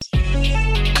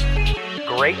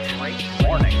Great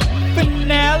morning.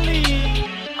 Finale.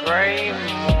 Great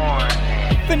morning.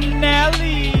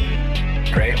 Finale.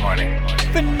 Great morning.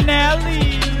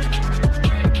 Finale.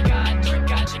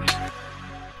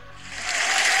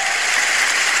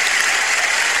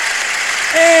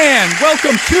 And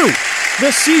welcome to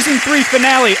the season 3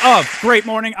 finale of Great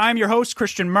Morning. I'm your host,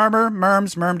 Christian Murmur,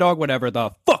 Merms, Mermdog, whatever the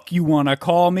fuck you want to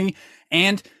call me.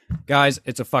 And guys,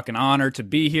 it's a fucking honor to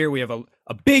be here. We have a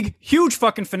big, huge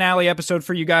fucking finale episode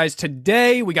for you guys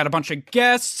today. We got a bunch of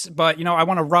guests, but, I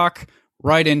want to rock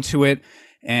right into it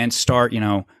and start,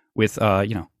 with,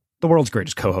 the world's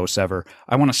greatest co-hosts ever.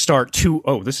 I want to start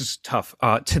this is tough,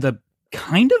 to the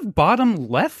kind of bottom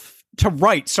left to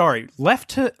right,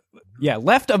 left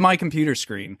of my computer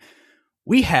screen.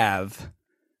 We have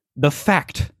the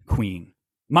Fact Queen,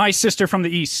 my sister from the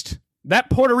East, that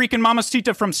Puerto Rican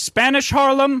mamacita from Spanish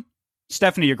Harlem,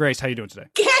 Stephanie, your Grace. How you doing today?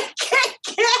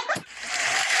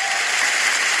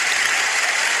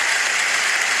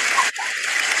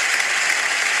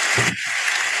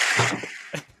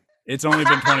 It's only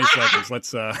been 20 seconds.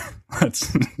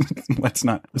 Let's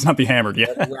not be hammered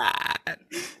yet. Right.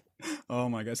 Oh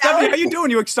my God, Stephanie, how you doing?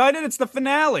 You excited? It's the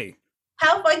finale.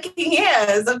 How fucking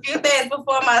yes! A few days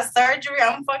before my surgery,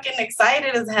 I'm fucking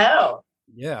excited as hell.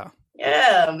 Yeah.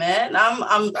 Yeah, man.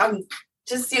 I'm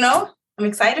just I'm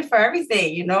excited for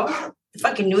everything. The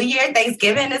fucking New Year,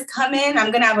 Thanksgiving is coming.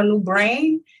 I'm gonna have a new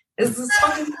brain. This is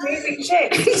fucking amazing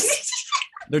shit.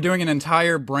 They're doing an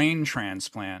entire brain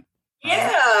transplant.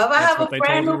 Yeah, I'm gonna have a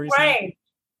brand new brain,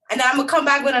 and then I'm gonna come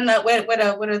back with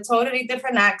a totally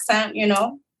different accent. I'm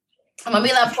gonna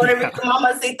be like Puerto Rican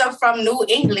mamacita from New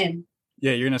England.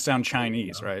 Yeah, you're gonna sound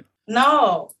Chinese, right?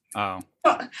 No. Oh.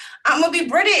 I'm gonna be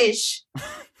British.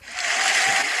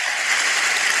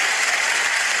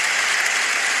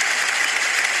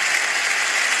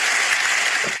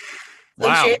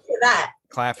 Wow. Cheers to that.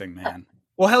 Clapping, man.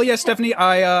 Well, hell yeah, Stephanie.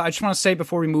 I just want to say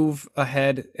before we move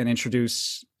ahead and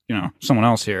introduce, someone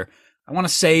else here, I want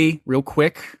to say real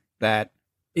quick that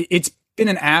it's been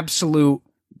an absolute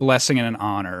blessing and an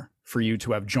honor for you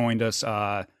to have joined us,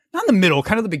 not in the middle,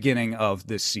 kind of the beginning of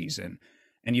this season.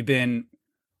 And you've been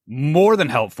more than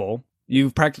helpful.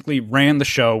 You've practically ran the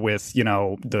show with,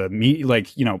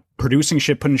 producing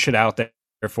shit, putting shit out there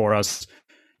for us.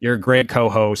 You're a great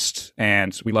co-host,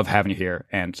 and we love having you here.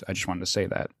 And I just wanted to say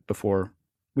that before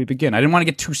we begin. I didn't want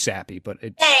to get too sappy, but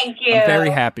thank you. I'm very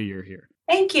happy you're here.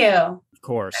 Thank you. Of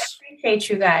course. I appreciate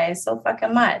you guys so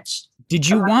fucking much. Did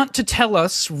you want to tell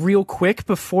us real quick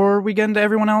before we get into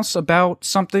everyone else about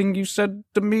something you said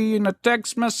to me in a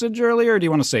text message earlier, or do you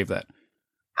want to save that?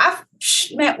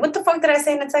 Man, what the fuck did I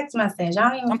say in the text message? I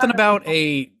don't even Something about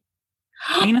a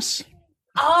penis?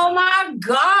 Oh my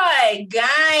God,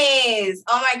 guys.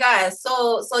 Oh my God.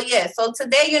 So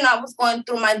today, I was going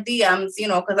through my DMs,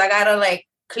 because I gotta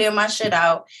clear my shit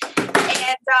out.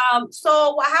 And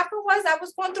so what happened was I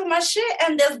was going through my shit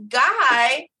and this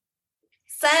guy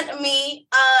sent me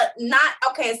so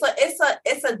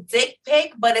it's a dick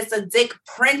pic, but it's a dick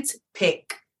print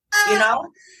pic,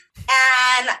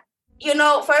 And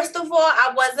first of all,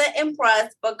 I wasn't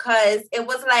impressed because it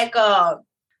was like a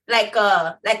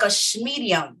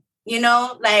medium,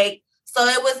 so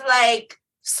it was like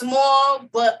small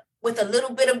but with a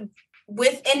little bit of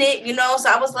width in it, so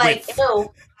I was like,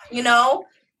 ew,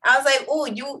 I was like, oh,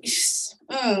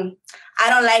 I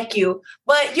don't like you.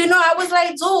 But, I was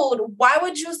like, dude, why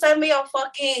would you send me a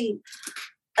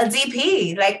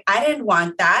DP? I didn't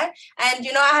want that. And,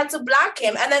 I had to block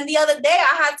him. And then the other day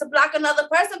I had to block another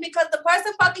person because the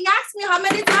person fucking asked me how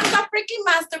many times I freaking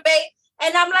masturbate.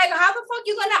 And I'm like, how the fuck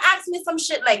you gonna ask me some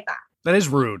shit like that? That is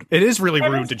rude. It is really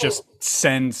rude to just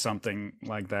send something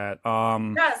like that.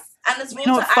 Yes. And it's rude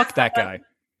to fuck that guy.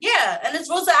 Yeah, and it's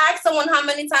rude to ask someone how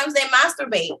many times they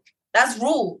masturbate. That's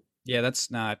rude. Yeah, that's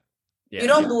not... Yeah, you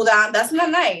don't do that. That's not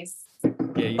nice.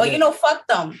 Yeah, but, fuck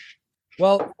them.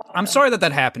 Well, I'm sorry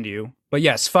that happened to you. But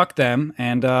yes, fuck them.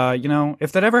 And,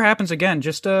 if that ever happens again,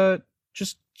 just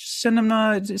send them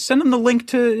the link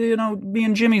to, me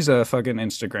and Jimmy's fucking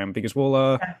Instagram, because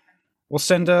we'll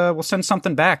send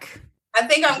something back. I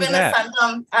think I'm going to send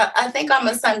them... I think I'm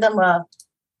going to send them a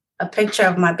picture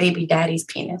of my baby daddy's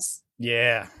penis.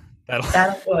 Yeah.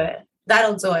 That'll do it.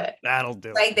 That'll do it.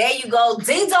 There you go.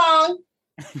 Ding dong.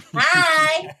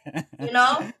 Hi. How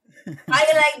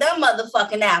you like them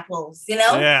motherfucking apples,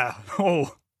 Yeah.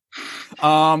 Oh.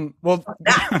 Well,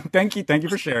 thank you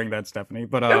for sharing that, Stephanie.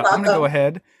 But I'm going to go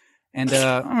ahead and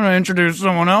I'm going to introduce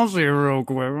someone else here real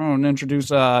quick. I'm going to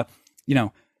introduce,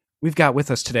 we've got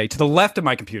with us today, to the left of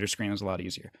my computer screen is a lot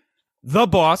easier, the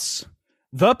boss,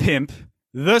 the pimp,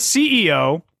 the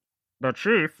CEO, the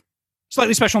chief,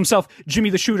 slightly special himself,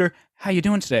 Jimmy the Shooter. How you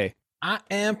doing today? I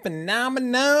am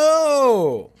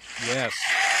phenomenal. Yes.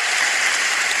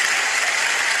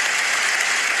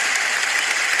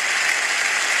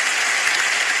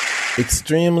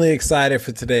 Extremely excited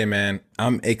for today, man.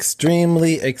 I'm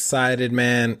extremely excited,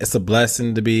 man. It's a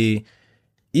blessing to be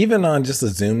even on just a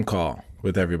Zoom call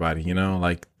with everybody, you know,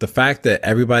 like the fact that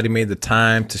everybody made the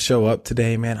time to show up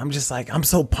today, man. I'm just like, I'm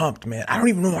so pumped, man. I don't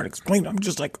even know how to explain it. I'm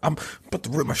just like, I'm about to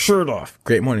rip my shirt off.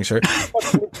 Great morning shirt.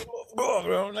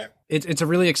 It's a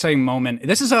really exciting moment.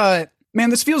 This is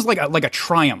this feels like a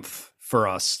triumph for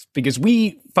us because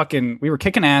we were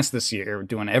kicking ass this year,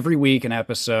 doing every week an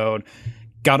episode,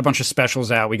 got a bunch of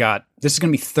specials out. This is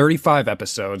going to be 35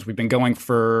 episodes. We've been going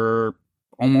for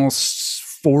almost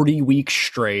 40 weeks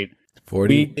straight.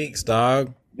 40 weeks,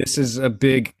 dog. This is a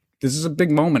big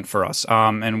moment for us.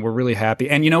 And we're really happy.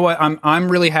 And you know what?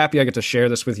 I'm really happy I get to share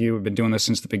this with you. We've been doing this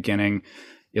since the beginning.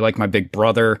 You're like my big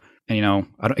brother. And you know,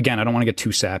 I don't want to get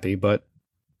too sappy, but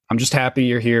I'm just happy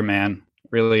you're here, man.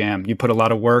 Really am. You put a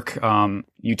lot of work.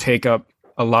 You take up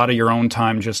a lot of your own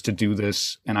time just to do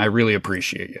this, and I really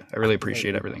appreciate you. I really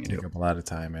appreciate everything you do. Take up a lot of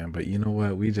time, man. But you know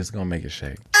what? We just gonna make it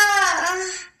shake.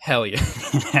 Hell yeah.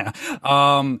 Yeah.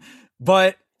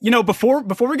 But you know, before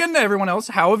we get into everyone else,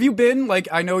 how have you been? Like,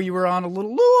 I know you were on a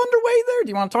little underway there. Do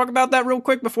you want to talk about that real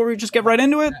quick before we just get right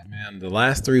into it? Yeah, man, the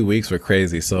last 3 weeks were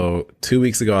crazy. So 2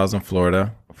 weeks ago, I was in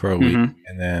Florida for a week,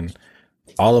 and then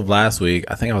all of last week,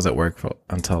 I think I was at work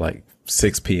until like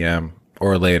 6 p.m.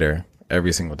 or later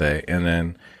every single day. And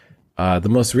then the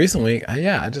most recent week,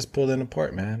 I just pulled into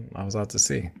port, man. I was out to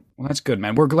sea. Well, that's good,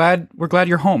 man. We're glad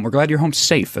you're home. We're glad you're home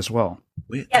safe as well.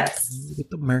 Yes. With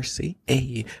the Mercy,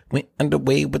 went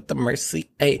underway with the Mercy,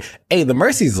 Hey, the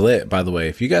Mercy's lit, by the way.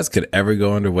 If you guys could ever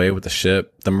go underway with the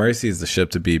ship, the Mercy is the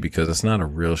ship to be because it's not a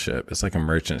real ship. It's like a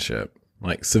merchant ship.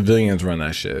 Like civilians run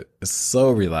that shit. It's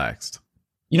so relaxed.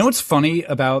 You know what's funny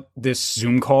about this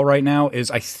Zoom call right now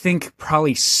is I think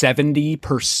probably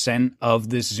 70% of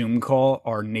this Zoom call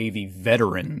are Navy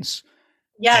veterans.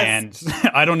 Yes. And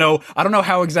I don't know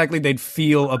how exactly they'd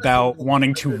feel about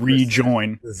wanting to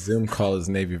rejoin. The Zoom call is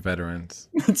Navy veterans.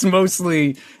 There's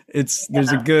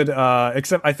a good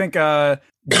except I think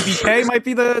BBK might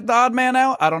be the odd man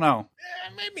out. I don't know.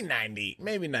 Maybe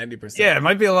 90%. Yeah, it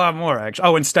might be a lot more actually.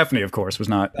 Oh, and Stephanie, of course, was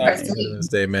not. Veterans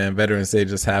Day, man. Veterans Day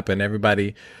just happened.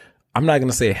 Everybody, I'm not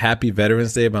gonna say Happy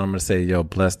Veterans Day, but I'm gonna say, yo,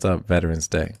 blessed up Veterans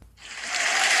Day.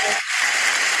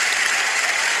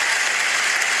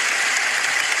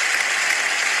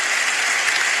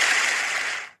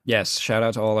 Yes, shout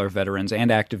out to all our veterans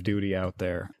and active duty out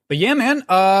there. But yeah, man,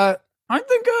 I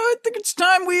think it's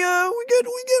time we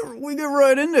get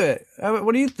right into it.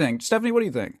 What do you think, Stephanie? What do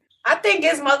you think? I think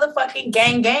it's motherfucking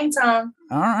gang time.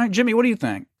 All right, Jimmy, what do you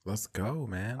think? Let's go,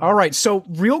 man. All right, so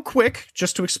real quick,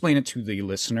 just to explain it to the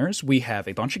listeners, we have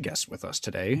a bunch of guests with us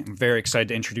today. I'm very excited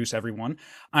to introduce everyone.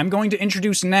 I'm going to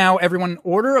introduce now everyone in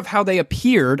order of how they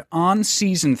appeared on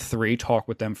season 3, talk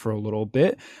with them for a little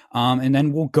bit, and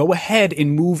then we'll go ahead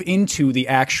and move into the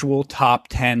actual top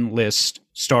 10 list,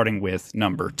 starting with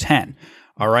number 10.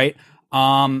 All right.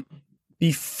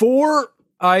 Before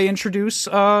I introduce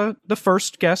the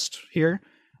first guest here,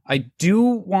 I do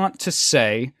want to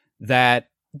say that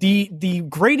the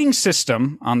grading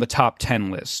system on the top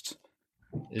 10 list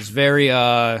is very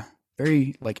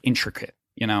like intricate,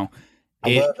 you know.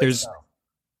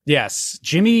 Yes,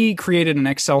 Jimmy created an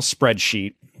Excel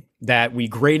spreadsheet that we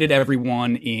graded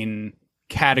everyone in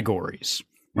categories,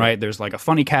 right? There's like a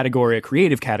funny category, a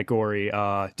creative category,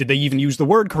 did they even use the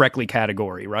word correctly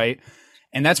category, right?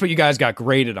 And that's what you guys got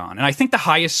graded on. And I think the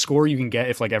highest score you can get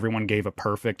if like everyone gave a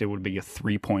perfect, it would be a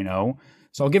 3.0.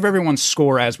 So I'll give everyone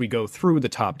score as we go through the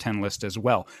top 10 list as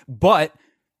well. But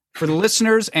for the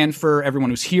listeners and for everyone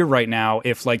who's here right now,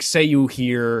 if like, say you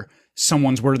hear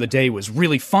someone's word of the day was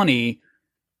really funny,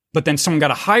 but then someone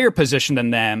got a higher position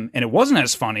than them and it wasn't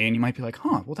as funny, and you might be like,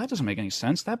 well, that doesn't make any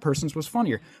sense. That person's was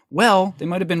funnier. Well, they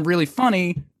might have been really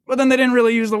funny, but then they didn't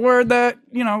really use the word that,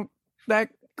 you know, that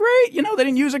great, you know, they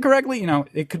didn't use it correctly. You know,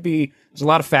 it could be, there's a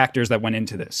lot of factors that went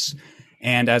into this.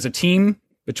 And as a team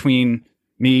between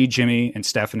me, Jimmy, and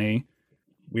Stephanie,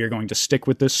 we are going to stick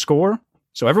with this score.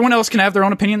 So everyone else can have their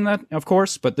own opinion, that, of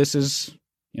course, but this is,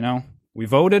 you know, we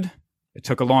voted. It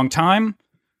took a long time,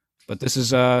 but this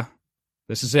is it.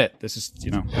 This is, you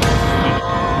know.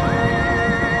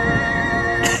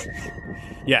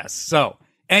 Yes. So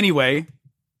anyway,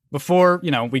 before,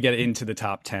 you know, we get into the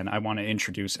top 10, I want to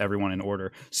introduce everyone in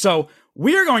order. So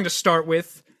we are going to start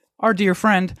with our dear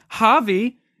friend,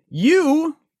 Javi.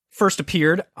 You first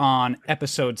appeared on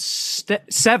episode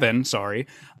 7, sorry.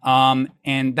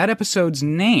 And that episode's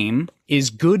name is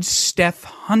Good Steph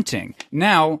Hunting.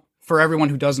 Now, for everyone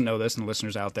who doesn't know this and the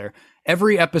listeners out there,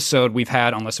 every episode we've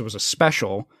had, unless it was a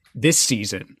special, this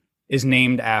season is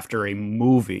named after a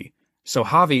movie. So,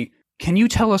 Javi, can you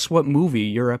tell us what movie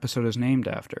your episode is named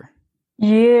after?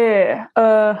 Yeah,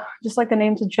 just like the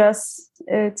name suggests,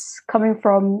 it's coming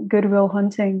from Good Will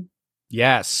Hunting.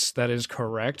 Yes, that is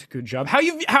correct. Good job. How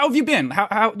have you been?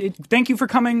 Thank you for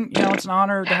coming. You know, it's an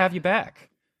honor to have you back.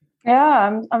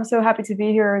 Yeah, I'm so happy to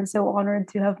be here and so honored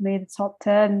to have made the top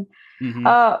 10.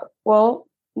 Mm-hmm. Well,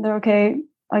 okay.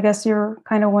 I guess you're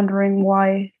kind of wondering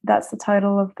why that's the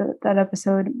title of that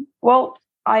episode. Well,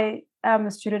 I am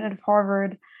a student at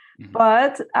Harvard,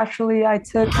 but actually I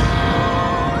took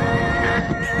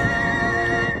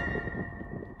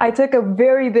a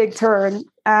very big turn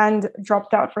and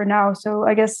dropped out for now. So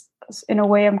I guess in a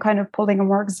way I'm kind of pulling a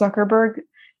Mark Zuckerberg,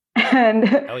 and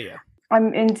Hell yeah.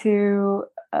 I'm into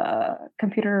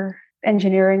computer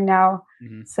engineering now.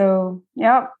 Mm-hmm. So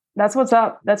yeah, that's what's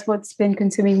up. That's what's been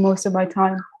consuming most of my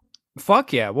time.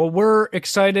 Fuck yeah. Well, we're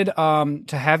excited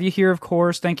to have you here, of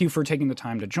course. Thank you for taking the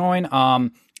time to join.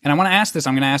 And I want to ask this.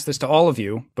 I'm going to ask this to all of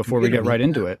you before we get right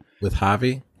into it. With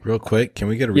Javi, real quick, can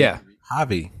we get a Yeah.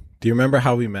 Javi, do you remember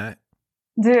how we met?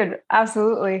 Dude,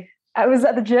 absolutely. I was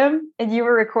at the gym and you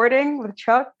were recording with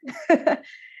Chuck.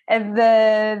 And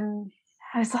then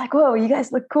I was like, whoa, you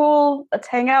guys look cool. Let's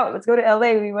hang out. Let's go to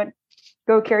LA. We went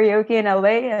go karaoke in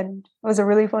LA and it was a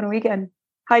really fun weekend.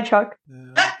 Hi, Chuck.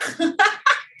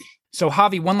 So,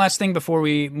 Javi, one last thing before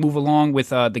we move along with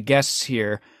the guests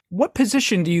here. What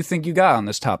position do you think you got on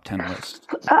this top 10 list?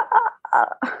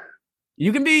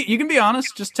 You can be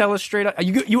honest. Just tell us straight up.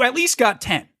 You at least got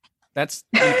 10. That's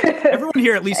everyone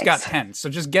here at least got 10. So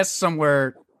just guess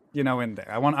somewhere, in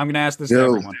there. I'm going to ask this to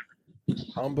everyone.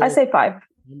 Humble, I say 5.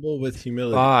 humble with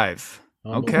humility. 5.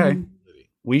 Humble Okay. with humility.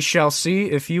 We shall see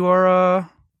if you are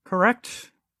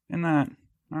correct in that.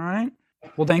 All right.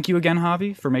 Well, thank you again,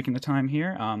 Javi, for making the time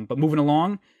here. But moving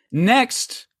along,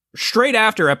 next, straight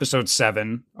after episode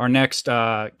 7, our next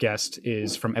guest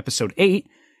is from episode 8.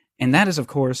 And that is, of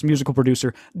course, musical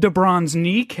producer DeBronze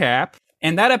Kneecap.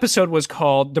 And that episode was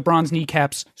called DeBronze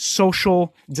Kneecap's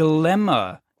Social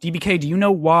Dilemma. DBK, do you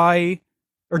know why,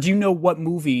 or do you know what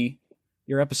movie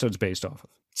your episode's based off of?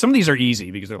 Some of these are easy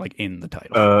because they're like in the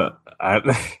title.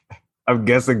 I'm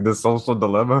guessing The Social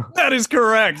Dilemma. That is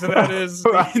correct. That is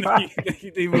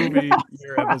the movie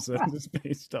your episode is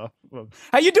based off of.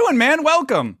 How you doing, man?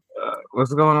 Welcome.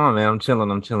 What's going on, man? I'm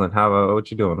chilling. How what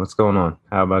you doing? What's going on?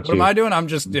 How about What you? am I doing?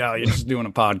 You're just doing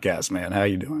a podcast, man. How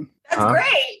you doing? That's Huh?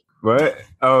 great. What?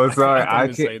 Oh, sorry. I I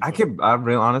couldn't say can. it. I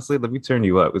really honestly, let me turn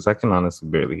you up because I can honestly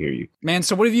barely hear you. Man,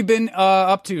 so what have you been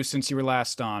up to since you were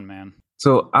last on, man?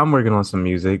 So I'm working on some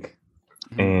music,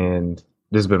 and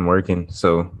just been working.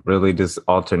 So really, just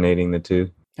alternating the two.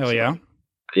 Hell yeah.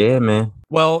 Yeah, man.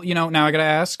 Well, now I gotta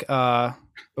ask,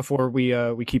 before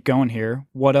we keep going here,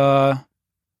 what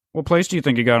place do you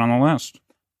think you got on the list?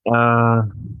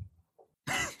 I'm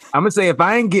gonna say if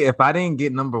I didn't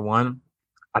get number 1,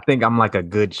 I think I'm like a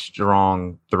good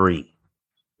strong 3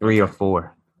 or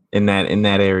 4 in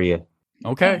that area.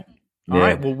 Okay. All Yeah.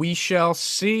 right. Well, we shall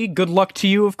see. Good luck to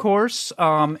you, of course.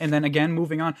 And then again,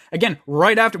 moving on. Again,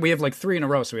 right after we have like 3 in a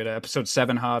row. So we had episode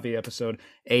 7, Javi, episode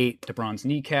 8, DeBronze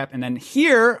Kneecap. And then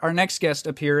here, our next guest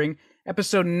appearing,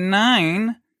 episode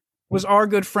 9 was our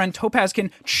good friend Topazkin.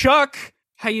 Chuck,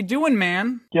 how you doing,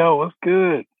 man? Yo, what's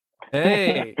good?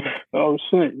 Hey. Oh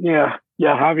shit, yeah,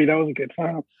 Javi, that was a good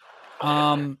time.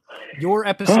 Your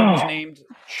episode was named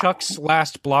Chuck's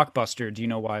Last Blockbuster. Do you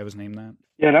know why it was named that?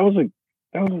 Yeah, that was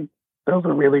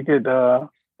a really good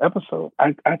episode.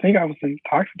 I think I was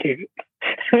intoxicated.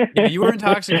 Yeah, you were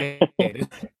intoxicated.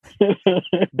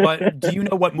 But do you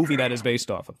know what movie that is based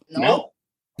off of? No.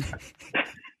 Not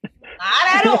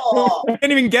at all.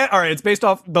 Can't even get. All right, it's based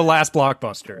off The Last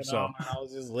Blockbuster. So I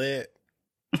was just lit.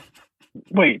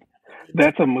 Wait,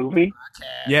 that's a movie?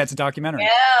 yeah, it's a documentary.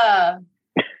 Yeah.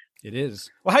 It is.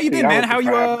 Well, how you been, See, I man? was How you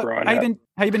surprised growing how you up. been?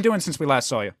 How you been doing since we last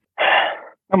saw you?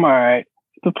 I'm all right.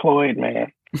 Deployed,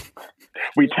 man.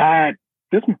 Retired.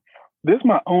 This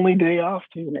my only day off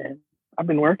too, man. I've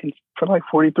been working for like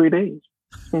 43 days.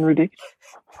 It's been ridiculous.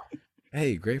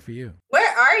 Hey, great for you.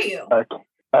 Where are you?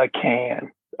 A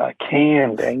can,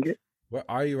 dang it. Where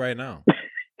are you right now?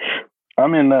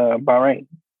 I'm in Bahrain.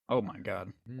 Oh my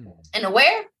God, And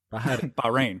where?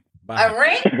 Bahrain. Bahrain?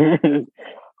 Bahrain.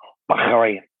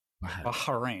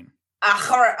 Bahrain.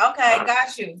 Okay,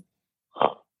 got you.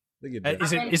 Look at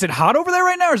that. Is it hot over there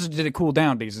right now, or did it cool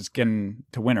down because it's getting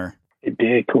to winter? It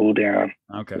did cool down.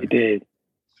 Okay. It did.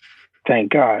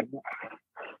 Thank God.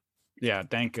 Yeah,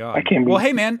 thank God. I can't be- Well,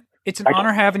 hey, man, it's an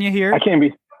honor having you here. I can't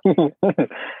be.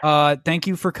 Thank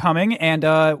you for coming. And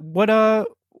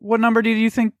what number do you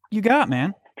think you got,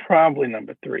 man? Probably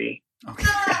number 3. Okay.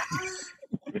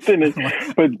 But then,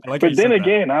 like how you then said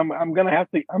again, I'm gonna have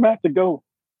to go.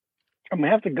 I'm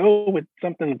gonna have to go with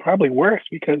something probably worse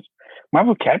because my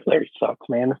vocabulary sucks,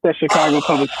 man. It's that Chicago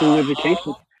public school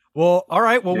education. Well, all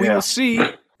right. Well, we Yeah. will see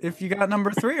if you got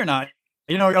number 3 or not.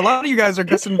 You know, a lot of you guys are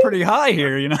guessing pretty high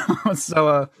here, you know.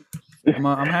 So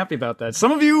I'm happy about that.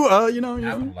 Some of you, you know.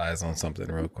 Capitalize on something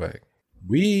real quick.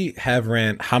 We have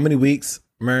ran how many weeks,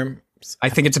 Merm? I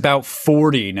think it's about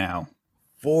 40 now.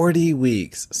 40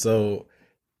 weeks. So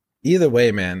either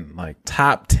way, man, like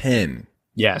top 10.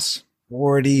 Yes.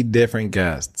 40 different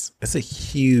guests. It's a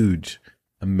huge,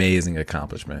 amazing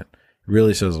accomplishment. It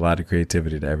really shows a lot of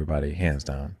creativity to everybody, hands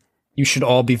down. You should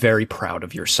all be very proud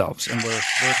of yourselves, and we're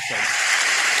excited.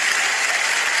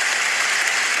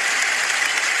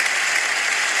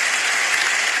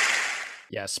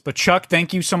 Yes, but Chuck,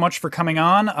 thank you so much for coming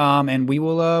on. And we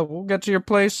will we'll get to your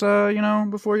place, you know,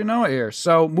 before you know it here.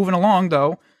 So moving along,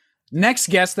 though, next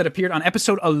guest that appeared on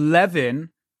episode 11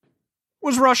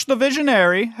 was Rush the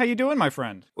Visionary. How you doing, my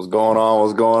friend? What's going on?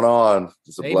 What's going on?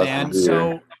 It's a Hey, blessing man. to be here.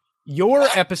 So your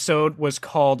episode was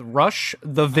called Rush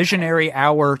the Visionary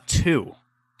Hour 2.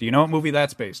 Do you know what movie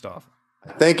that's based off?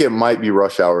 I think it might be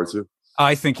Rush Hour too.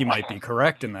 I think you might be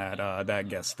correct in that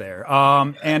guess there.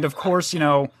 And of course, you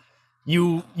know,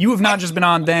 you have not just been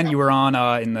on then, you were on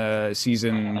in the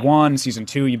season 1, season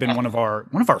 2. You've been one of our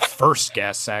first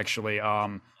guests, actually.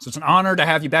 So it's an honor to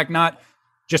have you back, not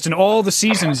just in all the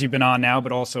seasons you've been on now,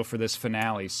 but also for this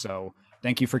finale. So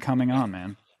thank you for coming on,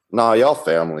 man. Nah, y'all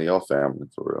family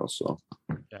for real. So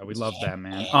Yeah, we love that,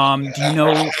 man. Do you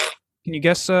know, can you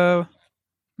guess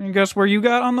where you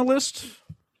got on the list?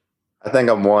 I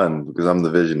think I'm 1 because I'm the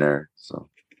visionary. So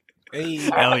Hey.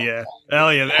 Hell yeah.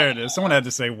 There it is. Someone had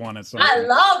to say 1 at some I point.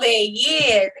 love it.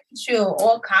 Yeah, look at you,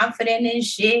 all confident and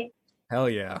shit. Hell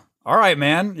yeah. All right,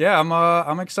 man. Yeah,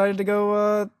 I'm excited to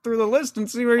go through the list and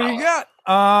see where you got.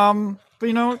 But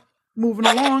you know, moving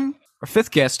along. Our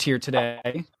 5th guest here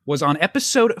today was on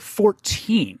episode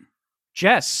 14.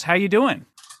 Jess, how you doing?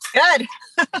 Good.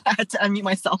 I had to unmute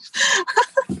myself.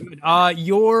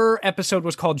 Your episode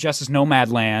was called Jess's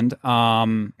Nomadland.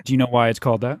 Do you know why it's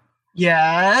called that?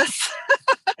 Yes.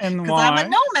 And Because why? I'm a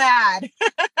nomad.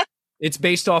 It's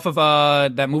based off of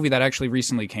that movie that actually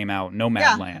recently came out,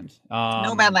 Nomadland.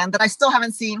 Nomadland that I still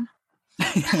haven't seen.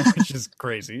 Which is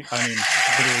crazy. I mean,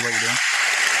 literally what you're doing.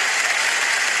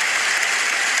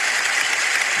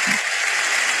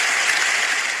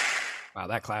 Wow,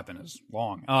 that clapping is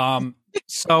long.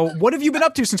 So what have you been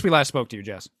up to since we last spoke to you,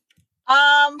 Jess?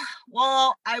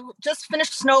 Well, I just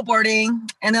finished snowboarding,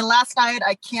 and then last night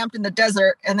I camped in the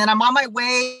desert, and then I'm on my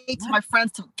way to my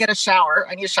friends to get a shower.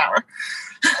 I need a shower.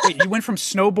 Wait, you went from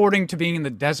snowboarding to being in the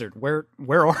desert. Where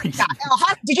are you? Yeah.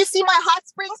 Did you see my hot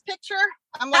springs picture?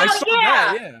 I'm I like, saw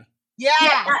that, yeah. yeah.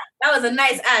 Yeah, that was a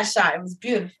nice ass shot. It was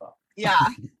beautiful. Yeah.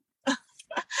 It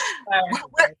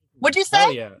What'd you say?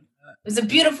 Hell yeah. was a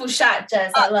beautiful shot,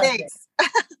 Jess. I love Thanks.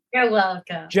 it. You're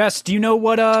welcome. Jess, do you know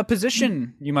what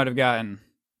position you might have gotten?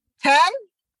 10?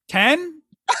 10?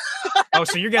 Oh,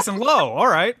 so you're guessing low. All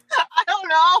right. I don't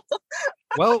know.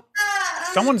 Well,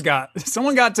 someone got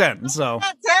 10, so.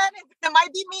 Not 10. It might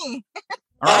be me.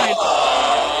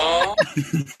 All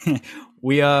right.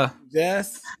 We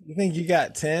Jess, you think you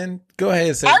got 10? Go ahead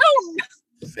and say, I don't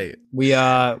say it.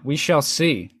 we shall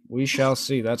see. We shall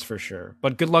see, that's for sure.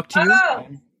 But good luck to you. Oh,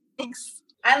 Thanks.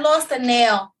 I lost a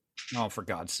nail. Oh, for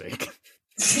God's sake.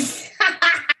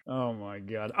 Oh my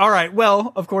God. All right.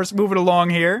 Well, of course, moving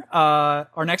along here.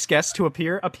 Our next guest to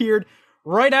appeared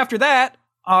right after that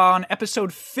on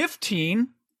episode 15.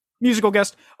 Musical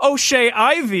guest O'Shea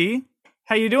Ivy.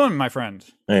 How you doing, my friend?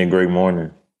 Hey, great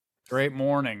morning. Great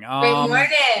morning. Great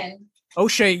morning.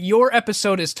 O'Shea, your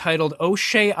episode is titled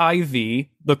O'Shea Ivy,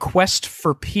 The Quest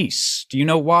for Peace. Do you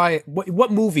know why?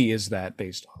 What movie is that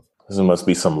based off? This must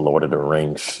be some Lord of the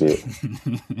Rings shit.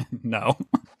 No.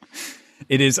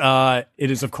 It is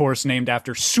of course named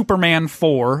after Superman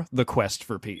 4, The Quest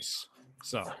for Peace.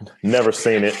 So Never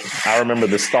seen it. I remember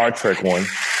the Star Trek one.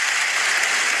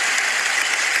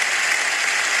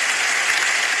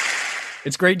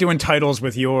 it's great doing titles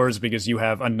with yours because you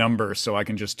have a number, so I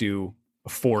can just do a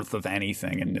 4th of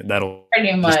anything, and that'll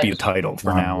Pretty much. just be a title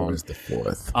for now on. Was the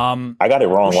 4th. I got it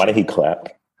wrong. Why did he clap?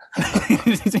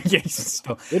 Yeah, he's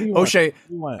still- What do you want? O'Shea,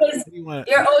 What do you want?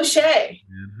 You're O'Shea.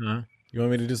 Huh? You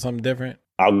want me to do something different?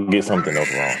 I'll get something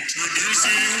else wrong.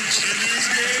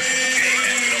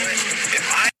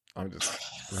 I'm just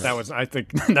That was, I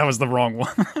think, that was the wrong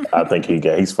one. I think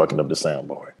he's fucking up the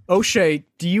soundboard. O'Shea,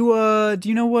 do you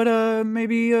know what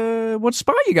what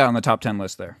spot you got on the top 10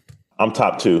 list there? I'm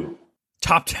top 2.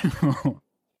 Top 10.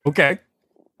 Okay.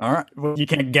 All right. Well, you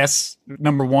can't guess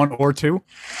number 1 or 2.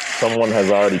 Someone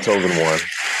has already chosen one.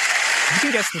 You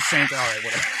can guess the same. All right,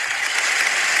 whatever.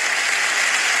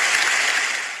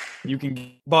 You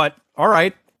can, but all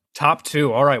right. Top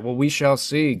 2. All right. Well, we shall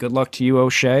see. Good luck to you,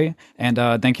 O'Shea. And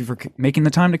thank you for making the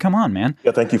time to come on, man.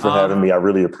 Yeah, thank you for having me. I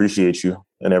really appreciate you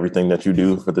and everything that you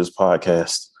do for this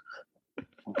podcast.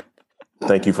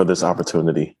 Thank you for this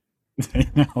opportunity.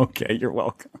 Okay, you're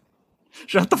welcome.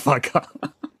 Shut the fuck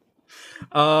up.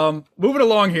 Moving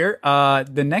along here.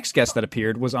 The next guest that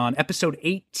appeared was on episode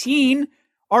 18.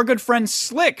 Our good friend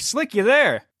Slick. Slick, you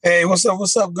there? Hey, what's up?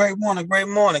 What's up? Great morning. Great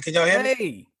morning. Can y'all hear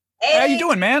me? Hey. How you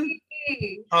doing, man?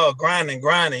 Oh, grinding.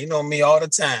 You know me all the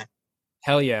time.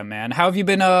 Hell yeah, man. How have you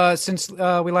been since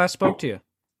we last spoke to you?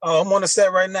 Oh, I'm on the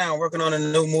set right now. I'm working on a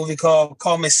new movie called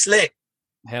Call Me Slick.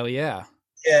 Hell yeah.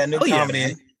 Yeah, new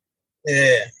comedy.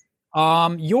 Yeah.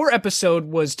 Your episode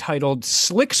was titled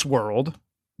Slick's World.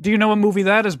 Do you know what movie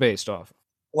that is based off?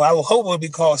 Well, I would hope it would be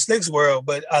called Slick's World,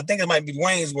 but I think it might be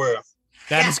Wayne's World.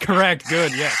 That is correct.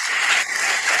 Good, yes.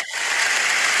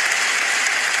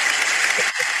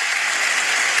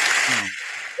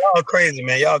 Y'all crazy,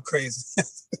 man. Y'all crazy.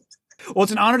 Well,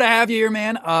 it's an honor to have you here,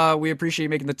 man. We appreciate you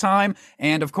making the time.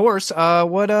 And of course,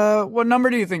 what number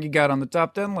do you think you got on the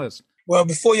top 10 list? Well,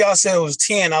 before y'all said it was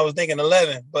 10, I was thinking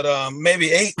 11, but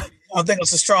maybe 8. I think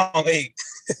it's a strong 8.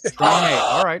 Strong 8.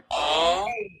 All right.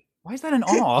 Why is that an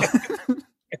awe?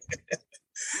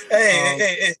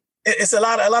 Hey, it's a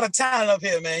lot of talent up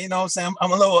here, man. You know what I'm saying?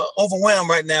 I'm a little overwhelmed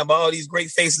right now by all these great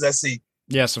faces I see.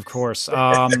 Yes, of course.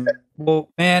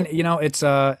 Well, man, you know, it's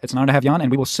an honor to have you on,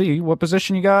 and we will see what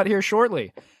position you got here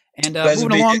shortly. And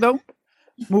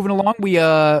moving along, we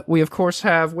of course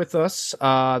have with us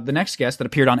the next guest that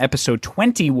appeared on episode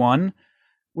 21.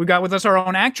 We got with us our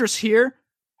own actress here,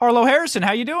 Harlow Harrison.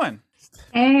 How you doing?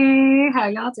 Hey, how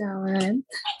y'all doing?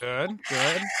 Good.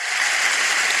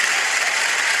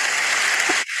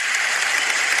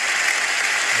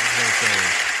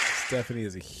 Stephanie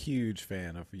is a huge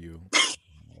fan of you.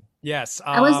 Yes.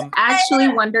 I was actually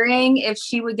wondering if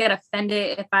she would get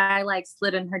offended if I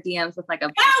slid in her DMs with a fucking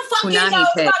know. punani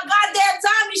pic. It's about goddamn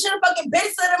time you should have fucking been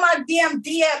slid in my DM.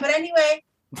 But anyway.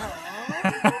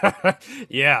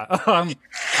 Yeah.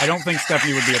 I don't think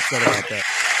Stephanie would be upset about that.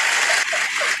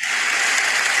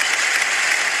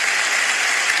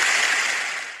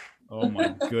 Oh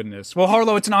my goodness. Well,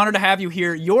 Harlow, it's an honor to have you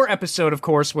here. Your episode, of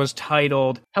course, was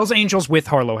titled Hell's Angels with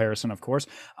Harlow Harrison, of course.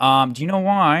 Do you know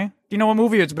why? Do you know what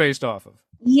movie it's based off of?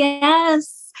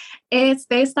 Yes, it's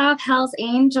based off Hell's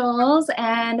Angels,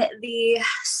 and the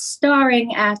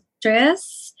starring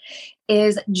actress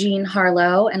is Jean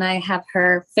Harlow, and I have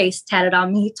her face tatted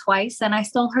on me twice, and I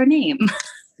stole her name.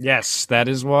 Yes, that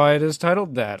is why it is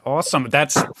titled that. Awesome. There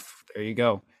you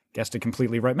go. Guessed it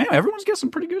completely right. Man, everyone's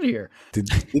guessing pretty good here. Did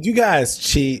you guys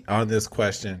cheat on this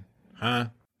question? Huh?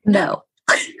 No.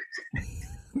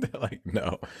 They're like,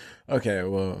 no. Okay,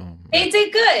 well. They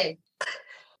did good.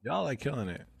 Y'all are killing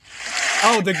it.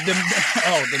 Oh, I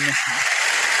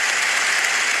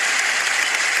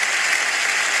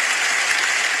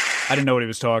didn't know what he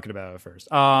was talking about at first.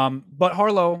 But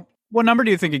Harlow, what number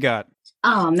do you think you got?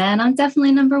 Oh, man, I'm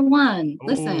definitely number 1.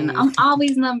 Listen, I'm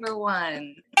always number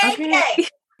 1. Okay.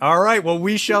 All right. Well,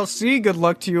 we shall see. Good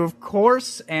luck to you, of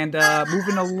course. And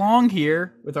moving along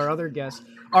here with our other guest.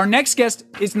 Our next guest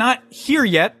is not here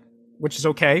yet, which is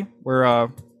okay. We're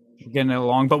getting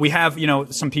along, but we have,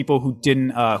 some people who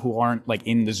who aren't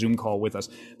in the Zoom call with us.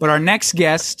 But our next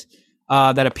guest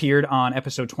that appeared on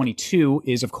episode 22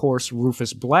 is, of course,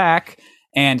 Rufus Black,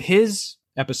 and his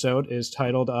episode is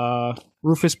titled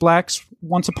Rufus Black's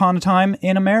Once Upon a Time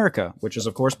in America, which is,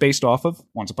 of course, based off of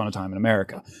Once Upon a Time in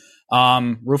America.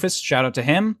 Rufus, shout out to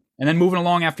him. And then moving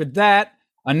along after that,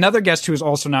 another guest who is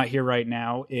also not here right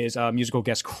now is musical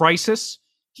guest Crisis.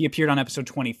 He appeared on episode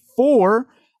 24,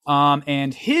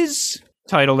 and his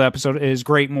titled episode is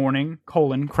Great Morning,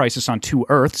 Crisis on Two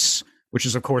Earths, which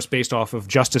is, of course, based off of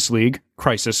Justice League,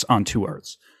 Crisis on Two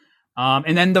Earths.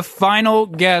 And then the final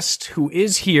guest who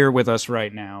is here with us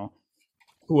right now,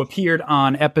 who appeared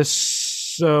on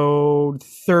episode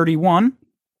 31,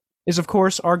 is, of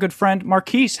course, our good friend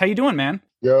Marquise. How you doing, man?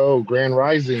 Yo, Grand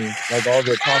Rising, like all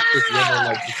the toxic women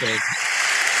like to say.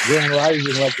 Grand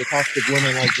Rising, like the toxic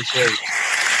women like to say.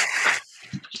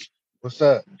 What's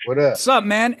up? What up? What's up,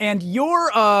 man? And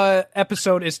your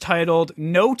episode is titled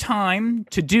No Time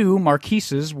to Do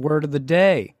Marquise's Word of the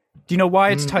Day. Do you know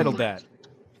why it's titled that?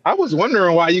 I was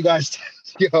wondering why you guys,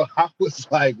 yo, I was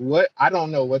like, what? I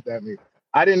don't know what that means.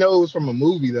 I didn't know it was from a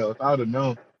movie though. If I would have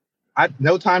known,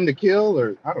 No Time to Kill,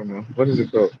 or I don't know. What is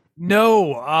it called?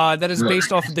 No, that is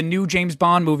based off of the new James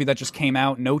Bond movie that just came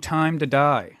out, No Time to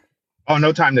Die. Oh,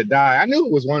 No Time to Die. I knew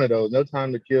it was one of those. No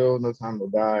Time to Kill, No Time to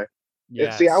Die.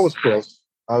 Yes. See, I was close.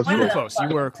 You were close. You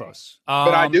were close.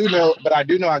 But I do know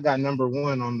I got number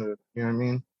one on the, you know what I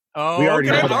mean? Oh, we already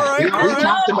okay. know that. All right, We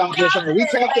talked about this already. We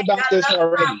talked about this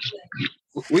already.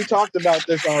 We talked about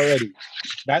this already.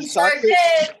 That's toxic.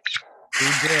 We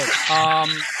did.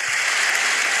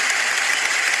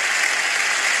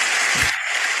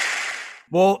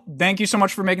 Well, thank you so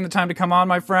much for making the time to come on,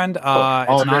 my friend. It's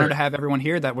an honor to have everyone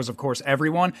here. That was, of course,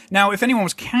 everyone. Now, if anyone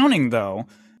was counting, though,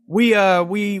 we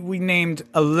named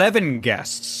 11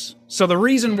 guests. So the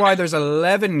reason why there's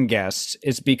 11 guests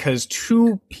is because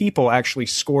 2 people actually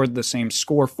scored the same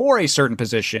score for a certain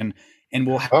position, and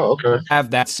we'll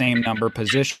have that same number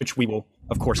position, which we will,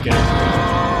 of course, get into.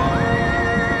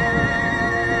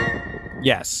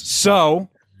 Yes. So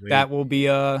that will be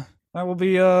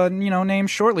named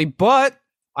shortly. But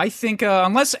I think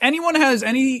unless anyone has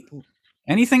anything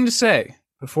to say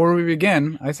before we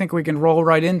begin, I think we can roll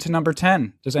right into number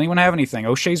 10. Does anyone have anything?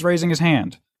 O'Shea's raising his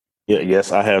hand.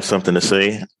 Yes, I have something to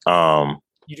say.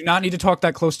 You do not need to talk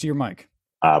that close to your mic.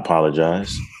 I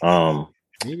apologize.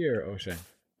 Me or O'Shea?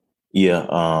 Yeah.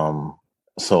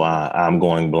 So I'm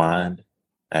going blind,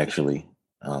 actually.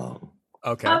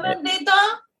 Okay.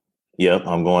 Yep,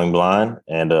 I'm going blind,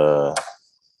 and my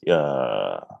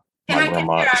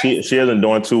grandma, she isn't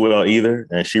doing too well either,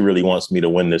 and she really wants me to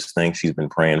win this thing. She's been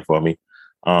praying for me.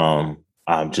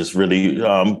 I'm just really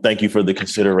thank you for the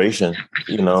consideration.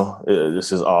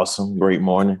 This is awesome. Great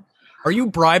morning. Are you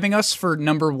bribing us for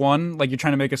number 1? Like you're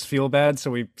trying to make us feel bad, so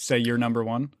we say you're number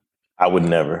 1? I would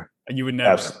never. You would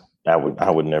never. I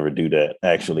would never do that.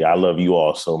 Actually, I love you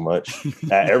all so much.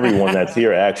 Everyone that's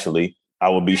here, actually. I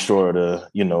will be sure to,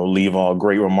 leave all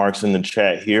great remarks in the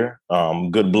chat here.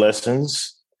 Good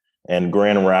blessings and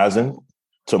grand rising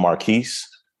to Marquise.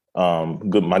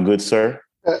 My good sir.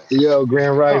 Yo,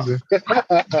 grand rising.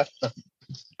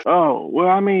 Oh, well,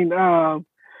 I mean,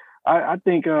 I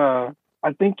think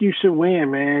you should win,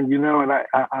 man. And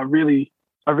I really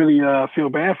feel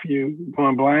bad for you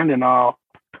going blind and all.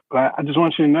 But I just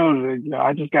want you to know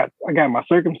that I got my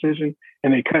circumcision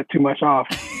and they cut too much off.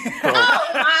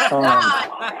 So,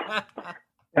 I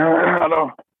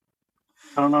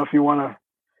don't know if you want to.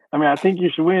 I mean, I think you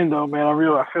should win, though, man.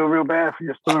 I feel real bad for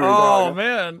your story. Oh, dog.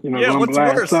 man. Going what's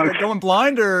blind worse, sucks. going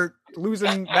blind or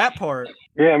losing that part?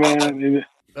 Yeah, man.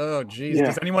 Oh, geez. Yeah.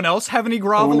 Does anyone else have any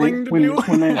groveling to do?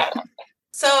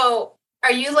 So,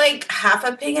 are you like half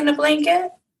a pig in a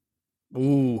blanket?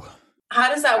 Ooh.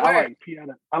 How does that work?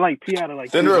 I like Piata.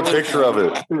 Like send her a picture of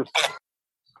it.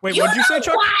 Wait, what'd you say,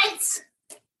 Chuck? What?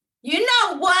 You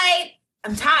know what?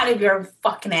 I'm tired of your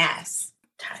fucking ass.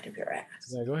 Tired of your ass.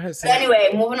 Yeah, go ahead. But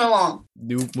anyway, moving along.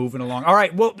 Moving along. All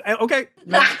right. Well, okay.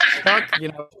 Chuck,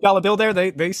 dollar bill there.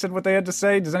 They said what they had to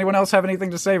say. Does anyone else have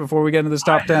anything to say before we get into this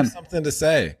top 10? Something to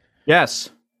say.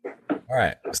 Yes. All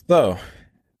right. So,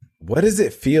 what does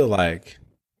it feel like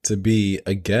to be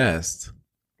a guest,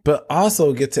 but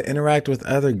also get to interact with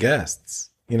other guests?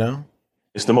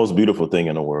 It's the most beautiful thing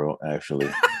in the world, actually.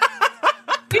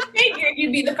 You figured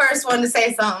you'd be the first one to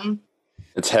say something.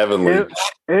 It's heavenly.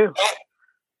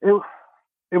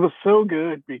 It was so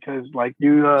good because like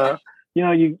you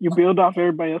build off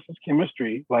everybody else's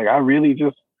chemistry. Like I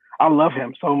love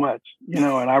him so much, and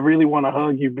I really want to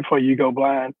hug you before you go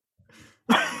blind.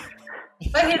 But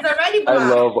he's already blind. I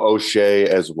love O'Shea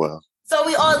as well. So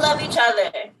we all love each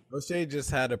other. O'Shea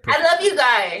just had a. I love you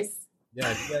guys. Yeah,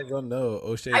 you guys don't know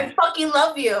O'Shea. I fucking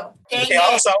love you. Dang it.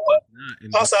 Also,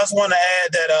 I just want to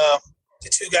add that the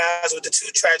 2 guys with the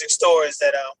 2 tragic stories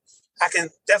that I can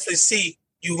definitely see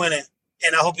you winning,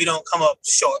 and I hope you don't come up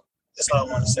short. That's all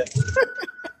I want to say.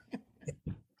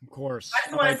 Of course. I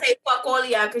just want to say fuck all of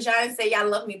y'all because y'all didn't say y'all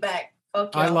love me back.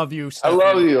 Fuck y'all. I love you. I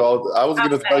love you. I was going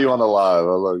to tell you on the live.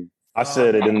 I love you. I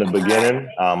said it in the beginning.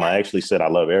 I actually said I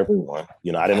love everyone.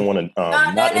 I didn't want to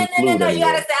not include No. anyone. You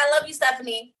gotta say I love you,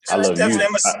 Stephanie. I love you.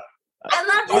 I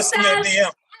love you,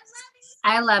 Steph.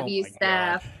 I love you,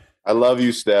 Steph. I love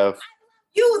you, Steph.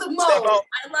 You the most. I love you.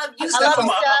 I love you,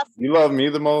 Steph. You love me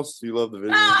the most. You love the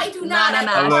video. No, I do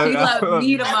not. No. You love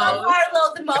me the most. I love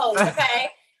Harlow the most.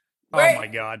 Okay. Oh my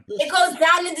God. It goes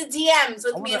down in the DMs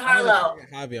with me and Harlow.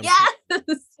 Yes.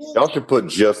 Y'all should put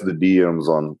just the DMs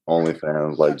on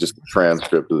OnlyFans, like just the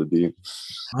transcript of the DM.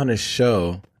 On a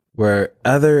show where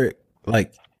other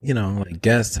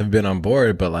guests have been on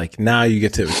board, but like now you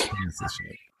get to experience this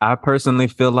shit. I personally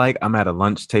feel like I'm at a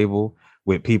lunch table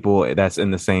with people that's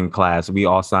in the same class. We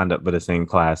all signed up for the same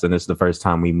class, and it's the first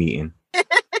time we meeting.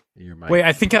 Wait,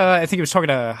 I think he was talking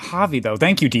to Javi though.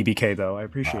 Thank you, DBK. Though I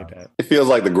appreciate that. It feels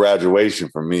like the graduation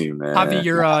for me, man. Javi,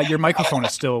 your microphone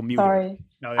is still muted. Sorry.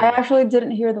 No, I actually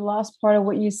didn't hear the last part of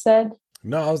what you said.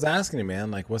 No, I was asking you,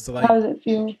 man. Like, what's it like? How does it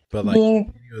feel? But like, being...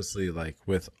 continuously, like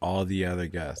with all the other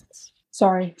guests.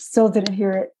 Sorry, still didn't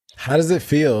hear it. How does it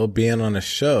feel being on a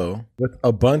show with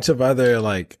a bunch of other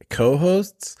like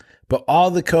co-hosts, but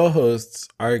all the co-hosts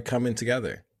are coming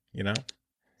together? You know.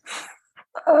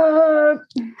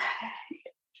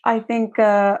 I think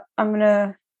I'm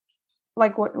gonna,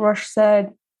 like what Rush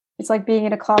said. It's like being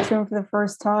in a classroom for the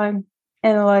first time,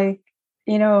 and like,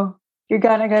 you know, you're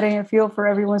kind of getting a feel for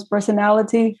everyone's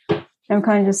personality. I'm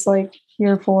kind of just like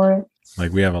here for it.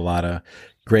 Like we have a lot of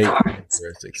great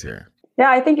characteristics here. Yeah,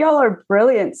 I think y'all are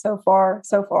brilliant so far.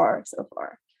 So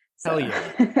Hell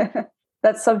yeah.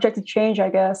 That's subject to change,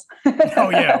 I guess. Oh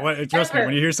yeah, trust me.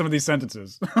 When you hear some of these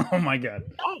sentences, oh my god,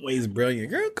 always brilliant,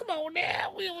 girl. Come on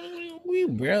now, we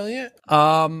brilliant.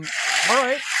 All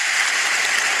right.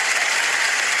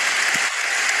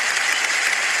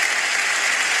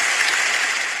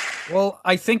 Well,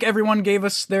 I think everyone gave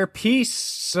us their piece.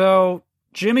 So,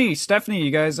 Jimmy, Stephanie,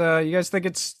 you guys think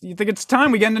it's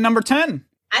time we get into number 10?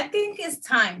 I think it's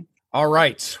time. All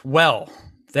right. Well,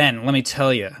 then let me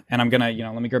tell you, and I'm gonna,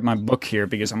 let me grab my book here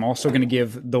because I'm also gonna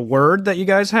give the word that you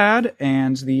guys had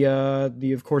and the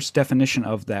of course definition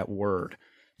of that word.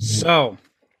 So,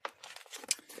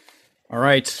 all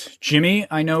right, Jimmy,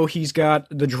 I know he's got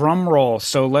the drum roll,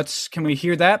 so can we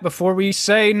hear that before we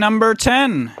say number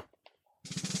 10?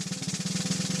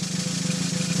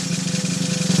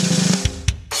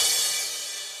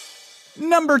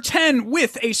 Number 10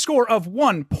 with a score of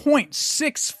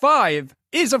 1.65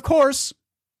 is, of course,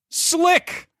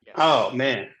 Slick. Oh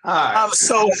man! All right. I'm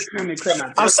so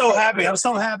happy. I'm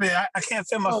so happy. I can't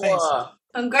feel my face.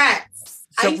 Congrats.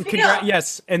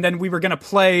 Yes, and then we were gonna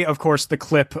play, of course, the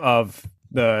clip of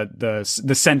the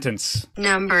sentence.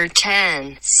 Number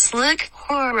 10, Slick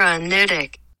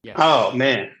Horonitic. Yeah. Oh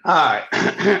man! All right.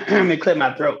 Let me clear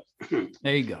my throat.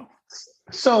 There you go.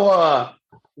 So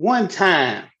one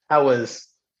time I was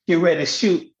getting ready to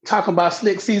shoot Talking About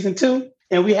Slick season 2,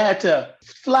 and we had to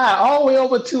fly all the way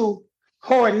over to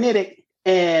Horonitic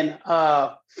and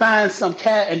find some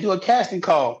cat and do a casting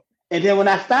call. And then when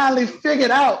I finally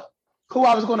figured out who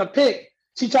I was going to pick,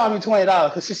 she charged me $20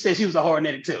 because she said she was a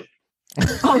Horonitic too.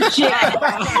 Oh shit!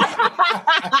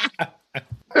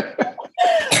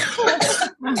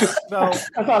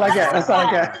 That's all I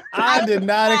got. I did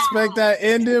not expect that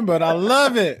ending, but I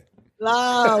love it.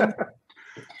 Wow.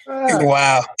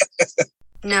 Wow.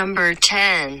 Number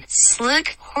 10,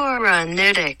 Slick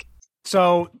Horonitic.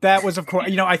 So that was, of course,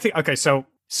 I think, okay, so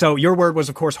your word was,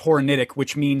 of course, Horonitic,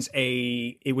 which means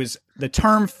it was the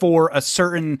term for a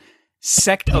certain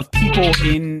sect of people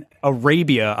in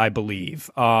Arabia, I believe.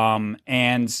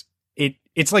 And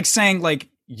it's like saying, like,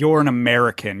 you're an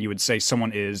American. You would say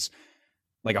someone is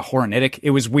like a Horonitic.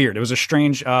 It was weird. It was a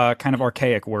strange, kind of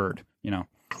archaic word,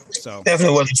 So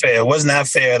definitely wasn't fair. It was not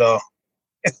fair at all.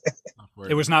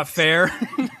 It was not fair.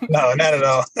 No, not at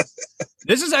all.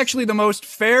 This is actually the most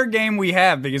fair game we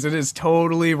have because it is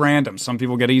totally random. Some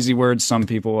people get easy words. Some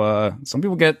people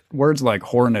get words like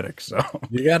Horonitic. So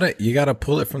you gotta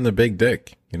pull it from the big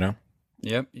dick. Yep,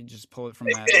 you just pull it from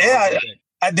that. Yeah,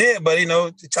 I did, but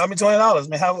charge me $20,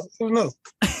 man. Who knew?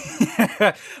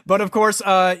 But of course,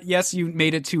 yes, you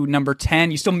made it to number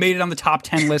 10. You still made it on the top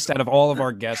 10 list out of all of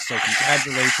our guests. So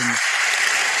congratulations.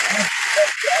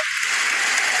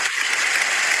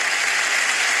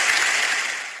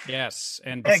 Yes,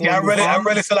 and thank you. I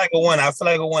really feel like a winner. I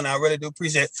really do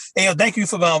appreciate it. Hey, thank you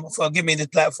for giving me this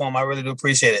platform. I really do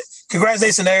appreciate it.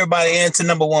 Congratulations to everybody and to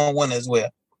number 1 winner as well.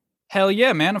 Hell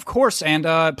yeah, man! Of course, and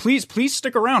please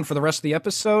stick around for the rest of the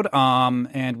episode.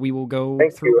 And we will go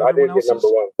through. I did get number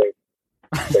 1.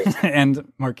 Thanks. And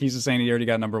Marquise is saying he already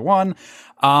got number 1.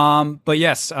 But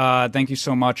yes, thank you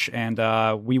so much, and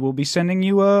we will be sending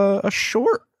you a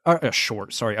shirt. No,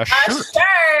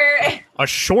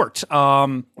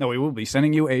 we will be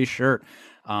sending you a shirt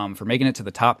for making it to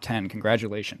the top 10.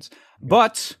 Congratulations.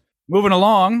 But moving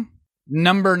along,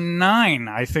 number 9,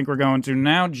 I think we're going to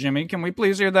now. Jimmy, can we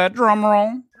please hear that drum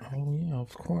roll? Oh, yeah,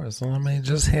 of course. Let me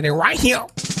just hit it right here.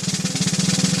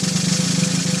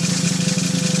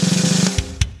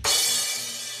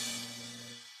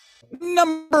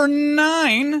 Number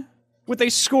 9, with a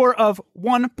score of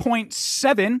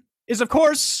 1.7, is, of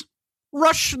course,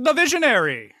 Rush the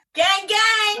Visionary. Gang,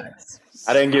 gang.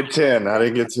 I didn't get 10. I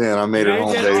made it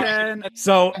home, baby.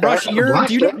 So, Rush, do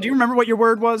you remember what your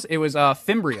word was? It was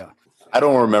Fimbria. I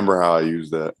don't remember how I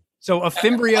used that. So a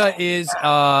fimbria is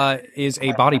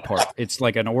a body part. It's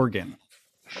like an organ.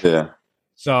 Yeah.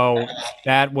 So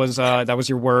that was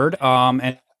your word.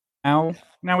 And now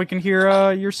we can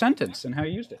hear your sentence and how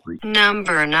you used it.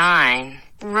 Number 9.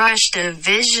 Rush to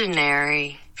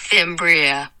visionary.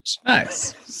 Fimbria.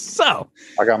 Nice. So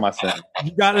I got my sentence.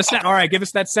 you got a sentence. All right, give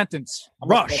us that sentence.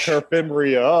 Rush. Her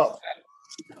Fimbria up.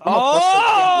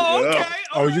 Oh, okay.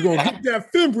 Oh, you gonna get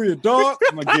that Fimbria, dog?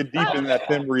 I'm gonna get deep in that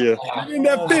Fimbria. Get in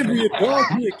that Fimbria, dog.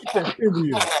 Yeah, get that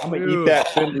Fimbria. I'm gonna eat that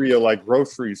Fimbria like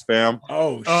groceries, fam.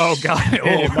 Oh God.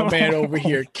 Hey, my man over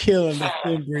here killing the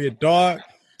Fimbria, dog.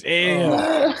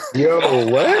 Damn. Yo,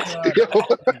 what?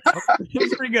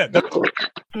 It's pretty good.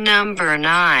 Number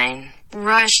 9.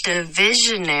 Rush to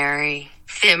visionary.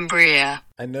 Fimbria.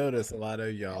 I noticed a lot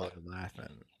of y'all are laughing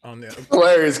on the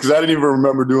Hilarious, because I didn't even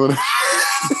remember doing it.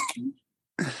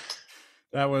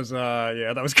 That was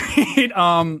that was great.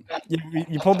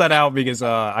 You pulled that out because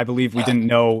I believe we didn't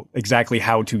know exactly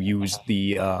how to use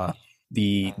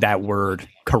that word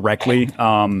correctly.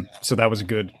 So that was a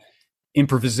good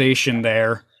improvisation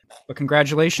there. But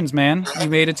congratulations, man. You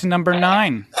made it to number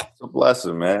 9. It's a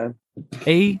blessing, man.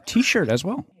 A t-shirt as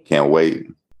well. Can't wait.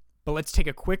 But let's take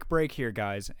a quick break here,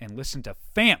 guys, and listen to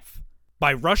FAMF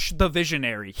by Rush the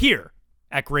Visionary here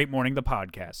at Great Morning, the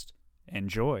podcast.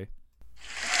 Enjoy.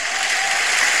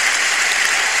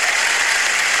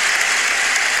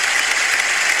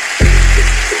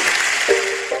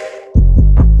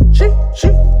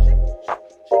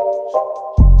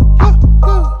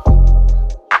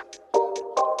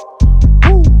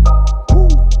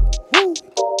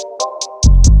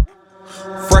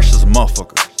 Fresh as a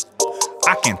motherfucker.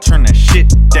 I can turn that shit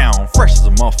down. Fresh as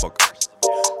a motherfucker.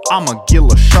 I'ma give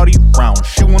a shawty round.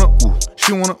 She wanna ooh,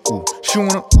 she wanna ooh, she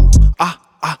wanna ooh,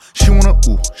 she wanna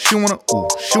ooh, she wanna ooh,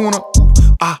 she wanna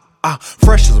ooh,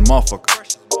 fresh as a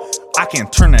motherfucker. I can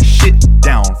turn that shit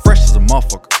down. Fresh as a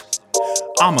motherfucker.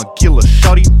 I'ma give a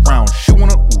shawty round. She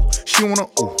wanna ooh, she wanna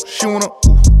ooh, she wanna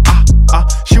ooh,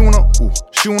 she wanna ooh,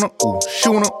 she wanna ooh, she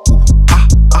wanna ooh,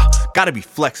 gotta be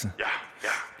flexing.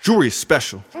 Jewelry is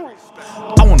special.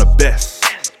 I want the best.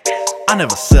 I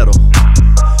never settle.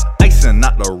 Icing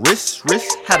not the wrist.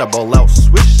 Had a ball out,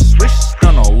 swish.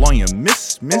 Stun all on your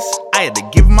miss. I had to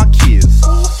give my kids.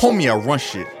 Homie, I run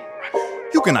shit.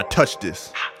 You cannot touch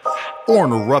this or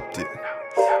interrupt it.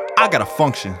 I got a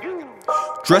function.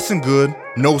 Dressing good,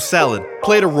 no salad.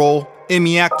 Play the role,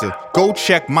 Emmy actor. Go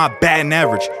check my batting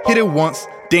average. Hit it once,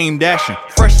 Dame dashing.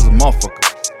 Fresh as a motherfucker.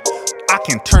 I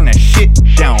can turn that shit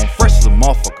down. Fresh as a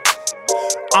motherfucker.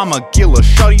 I'ma give a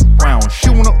shawty round. She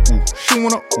wanna ooh, she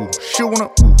wanna ooh, she wanna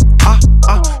ooh,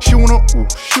 she wanna ooh,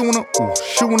 she wanna ooh,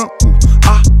 she wanna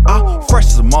ooh, fresh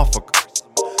as a motherfucker.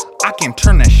 I can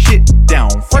turn that shit down.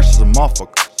 Fresh as a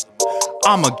motherfucker.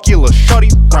 I'ma give a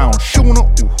shawty round. She wanna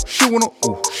ooh, she wanna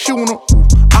ooh, she wanna ooh,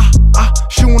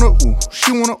 she wanna ooh,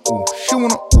 she wanna ooh, she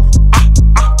wanna ooh,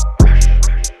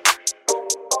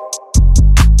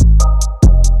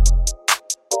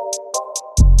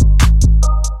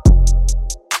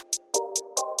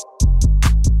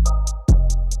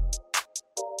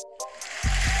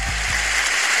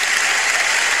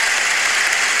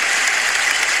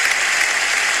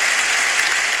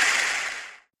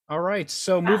 All right,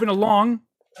 so moving along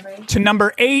to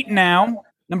number 8 now.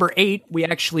 Number 8, we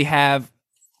actually have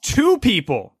 2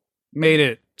 people made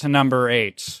it to number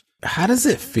 8. How does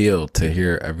it feel to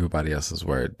hear everybody else's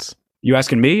words? You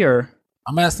asking me or?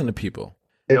 I'm asking the people.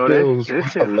 Yo, this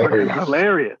is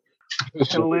hilarious.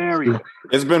 Hilarious.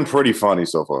 It's been pretty funny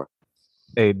so far.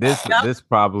 Hey, this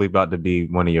probably about to be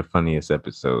one of your funniest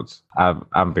episodes.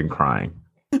 I've been crying.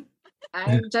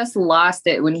 I just lost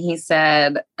it when he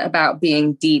said about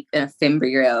being deep in a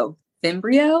fimbrio.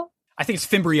 Fimbrio? I think it's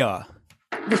fimbria.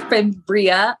 The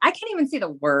fimbria. I can't even see the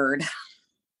word.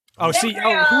 Oh, see,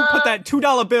 who put that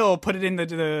 $2 bill? Put it in to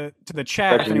the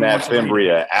chat. Stretching that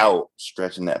fimbria out.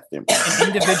 Stretching that fimbria. An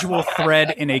individual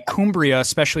thread in a cumbria,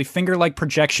 especially finger-like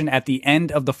projection at the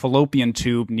end of the fallopian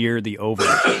tube near the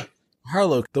ovary.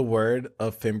 Harlow, the word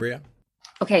of fimbria.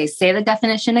 Okay, say the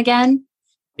definition again.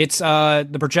 It's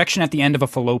the projection at the end of a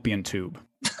fallopian tube.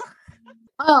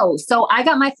 Oh, so I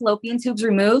got my fallopian tubes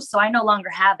removed, so I no longer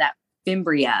have that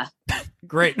fimbria.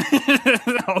 Great.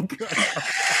 Oh, good.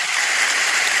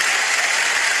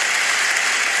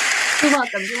 You're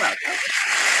welcome. You're welcome.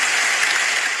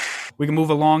 We can move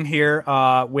along here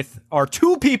with our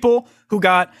 2 people who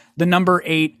got the number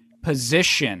 8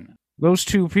 position. Those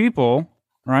 2 people,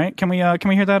 right? Can we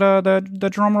hear that the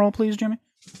drum roll, please, Jimmy?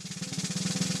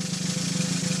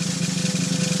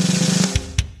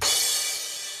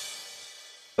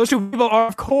 Those 2 people are,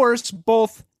 of course,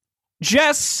 both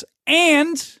Jess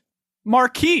and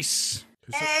Marquise.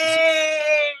 So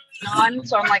I'm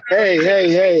like,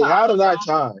 Hey! How did I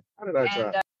tie?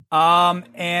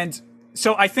 And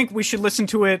so I think we should listen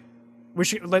to it.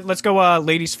 Let's go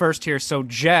ladies first here. So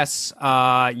Jess,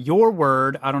 your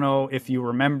word, I don't know if you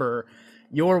remember,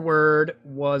 your word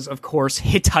was, of course,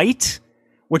 Hittite,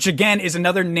 which again is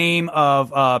another name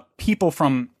of people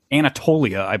from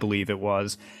Anatolia, I believe it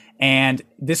was. And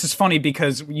this is funny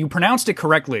because you pronounced it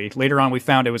correctly. Later on, we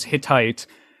found it was Hittite,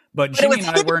 but Jimmy and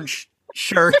I weren't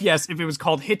sure, yes, if it was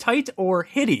called Hittite or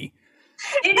Hitty.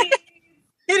 Hitty.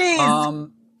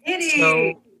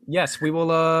 So yes, we will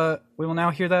now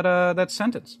hear that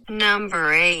sentence.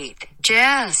 Number 8.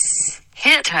 Jess.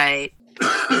 Hittite.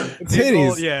 It's Hitties.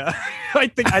 Well, yeah, I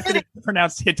think it's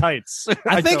pronounced Hittites.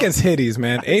 I think it's Hitties,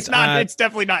 man. It's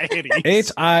definitely not Hitties.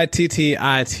 Hittitties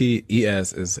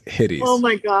is Hitties. Oh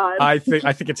my god. I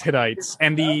think it's Hittites,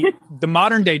 and the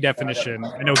modern day definition.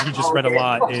 I know he just read a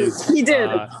lot. Is he did?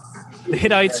 The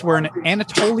Hittites were an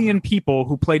Anatolian people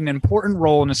who played an important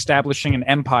role in establishing an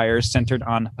empire centered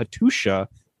on Hattusha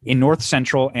in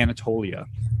north-central Anatolia.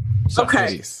 So,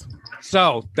 okay.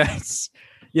 So that's,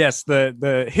 yes,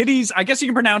 the Hittites, I guess you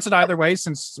can pronounce it either way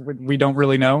since we don't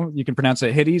really know. You can pronounce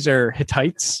it Hittites or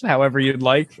Hittites, however you'd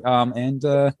like. And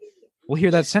we'll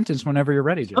hear that sentence whenever you're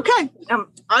ready, Jim. Okay.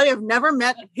 I have never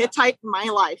met a Hittite in my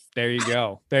life. There you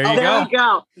go. There you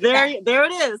go. There it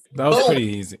is. That was pretty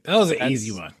easy. That was an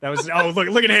easy one. That was,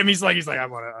 look at him. He's like, I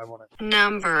want it.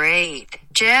 Number 8.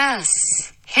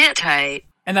 Jess. Hittite.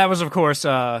 And that was, of course,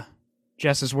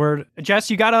 Jess's word. Jess,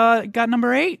 you got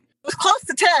number 8. It was close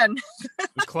to 10. It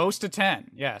was close to 10.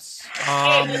 Yes.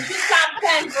 Hey, this is top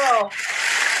 10, bro.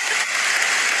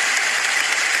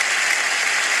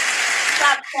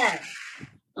 Top 10.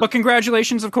 But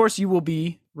congratulations, of course, you will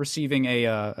be receiving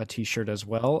a T-shirt as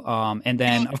well. And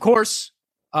then, of course,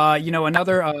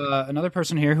 another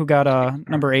person here who got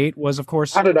number 8 was, of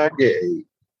course. How did I get 8?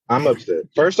 I'm upset.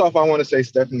 First off, I want to say,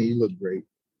 Stephanie, you look great.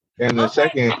 And the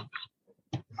second,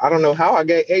 I don't know how I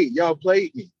got 8. Y'all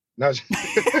played me. No.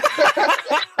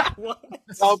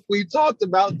 We talked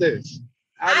about this.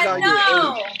 How did I get 8?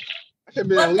 I should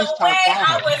be at least top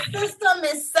 5. Our system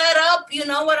is set up, you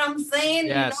know what I'm saying?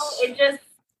 Yes. You know, it just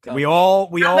We all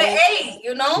number 8,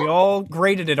 you know? we all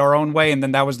graded it our own way, and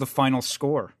then that was the final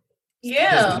score.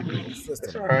 Yeah.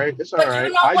 It's all right. It's all But right.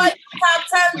 you know what? Top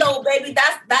 10 though, baby.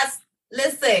 That's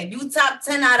listen, you top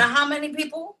 10 out of how many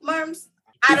people, Merms?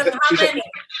 Out of how many?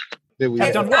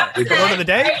 We've done what? The word of the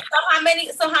day?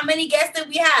 So how many guests did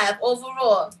we have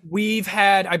overall? We've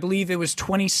had, I believe it was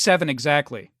 27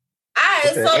 exactly.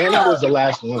 Alright, Okay. so And I was the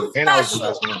last one.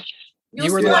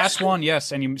 You were the last one,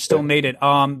 yes, and you still made it.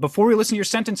 Before we listen to your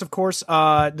sentence, of course,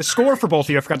 the score for both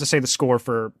of you, I forgot to say the score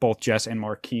for both Jess and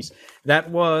Marquise. That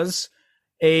was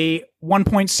a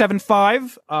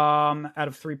 1.75 out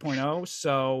of 3.0.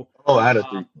 So, out of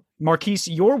 3. Marquise,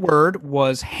 your word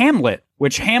was hamlet,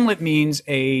 which hamlet means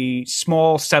a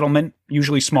small settlement,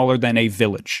 usually smaller than a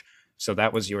village. So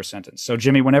that was your sentence. So,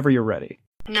 Jimmy, whenever you're ready.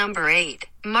 Number 8.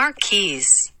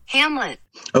 Marquise. Hamlet.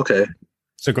 Okay.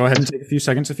 So go ahead and take a few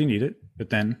seconds if you need it,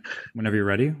 but then whenever you're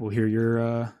ready, we'll hear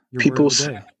your people word of the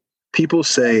day. People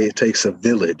say it takes a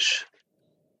village,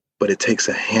 but it takes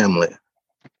a hamlet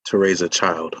to raise a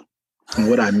child. And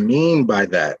what I mean by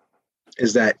that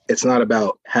is that it's not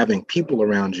about having people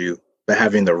around you, but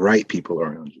having the right people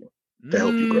around you to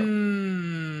help you grow.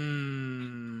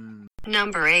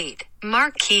 Number 8.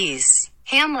 Marquise.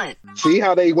 Hamlet. See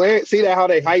how they went? See that how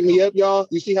they hype me up, y'all?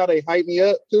 You see how they hype me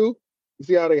up too? You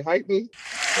see how they hype me?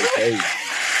 Okay. I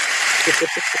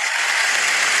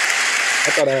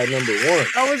thought I had number 1.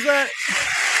 How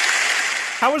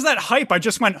was that hype? I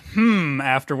just went,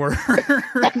 afterward.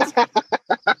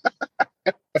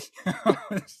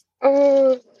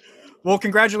 Well,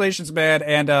 congratulations, man.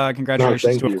 And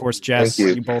congratulations to, of course, Jess.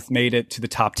 You both made it to the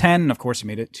top 10. Of course, you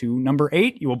made it to number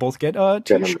 8. You will both get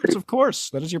T-shirts, of course.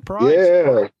 That is your prize.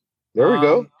 Yeah. There we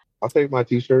go. I'll take my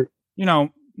T-shirt. You know,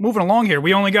 moving along here,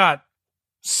 we only got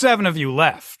 7 of you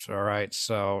left. All right.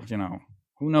 So, you know,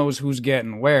 who knows who's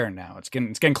getting where now? It's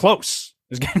getting close.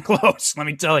 It's getting close, let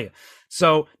me tell you.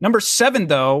 So, number 7,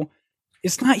 though,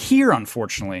 is not here,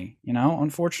 unfortunately. You know,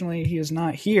 unfortunately, he is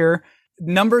not here.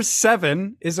 Number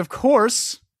 7 is, of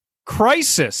course,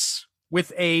 Crisis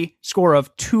with a score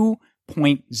of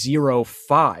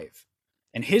 2.05.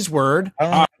 And his word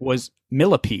was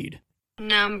millipede.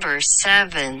 Number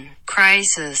 7.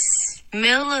 Crisis.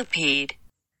 Millipede.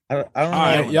 I don't All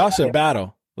right, y'all should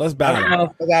battle. Let's I battle. don't know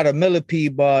if I got a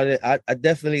millipede, but I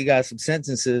definitely got some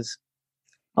sentences.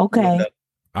 Okay.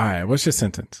 All right, what's your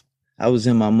sentence? I was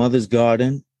in my mother's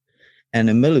garden and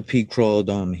a millipede crawled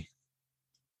on me.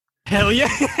 Hell yeah.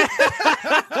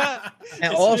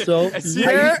 And also, I used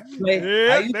to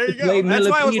play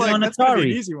Millipede on Atari.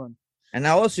 Easy one. And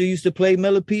I also used to play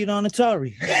Millipede on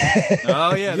Atari.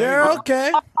 Oh yeah. Yeah.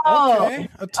 Okay. Okay.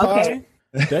 Atari.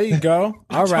 There you go.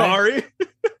 All right.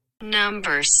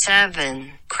 Number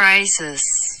 7,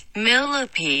 Crisis,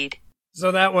 Millipede.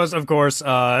 So that was, of course,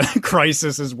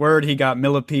 Crisis's word. He got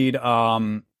Millipede,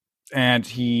 and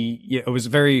it was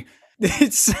very.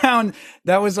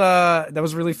 That was a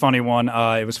really funny one.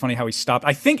 It was funny how he stopped.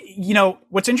 I think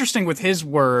what's interesting with his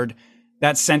word,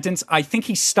 that sentence. I think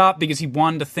he stopped because he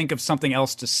wanted to think of something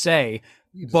else to say.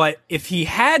 But if he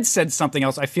had said something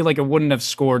else, I feel like it wouldn't have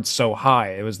scored so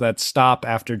high. It was that stop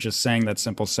after just saying that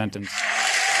simple sentence.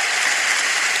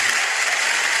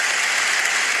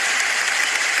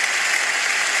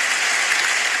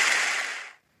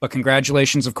 But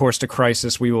congratulations, of course, to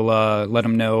Crisis. We will let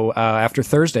him know after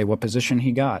Thursday what position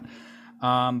he got.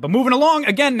 But moving along,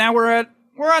 again, now we're at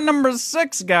number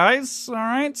 6, guys. All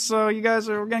right, so you guys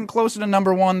are getting closer to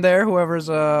number 1 there. Whoever's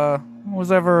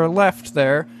was ever left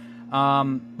there.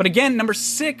 But again, number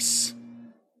 6.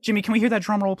 Jimmy, can we hear that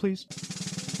drum roll, please?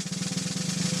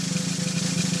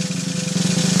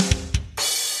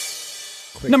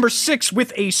 Quick. Number 6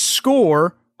 with a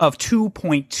score of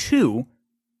 2.2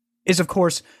 is, of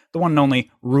course, the one and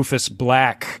only Rufus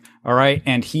Black. All right,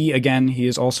 and he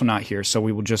is also not here, so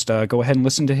we will just go ahead and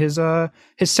listen to his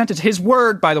sentence. His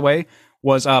word, by the way,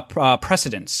 was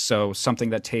precedence, so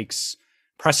something that takes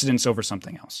precedence over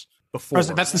something else.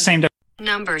 That's the same.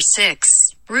 Number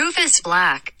 6, Rufus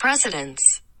Black,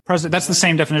 precedence. That's the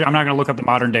same definition. I'm not going to look up the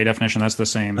modern day definition. That's the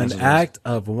same. An act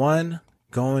of one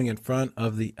going in front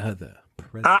of the other.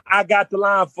 I got the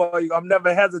line for you. I'm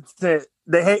never hesitant.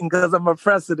 They hating because I'm a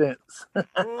precedence.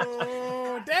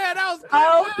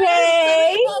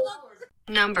 Okay.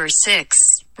 Number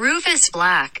 6, Rufus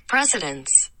Black,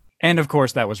 precedence. And of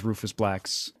course, that was Rufus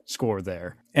Black's score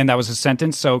there. And that was his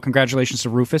sentence. So congratulations to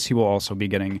Rufus. He will also be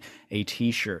getting a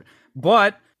t-shirt.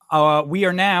 But we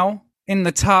are now in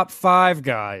the top 5,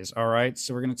 guys. All right.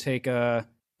 So we're going to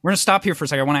stop here for a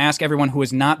second. I want to ask everyone who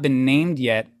has not been named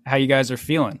yet how you guys are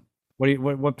feeling.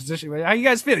 What position? How you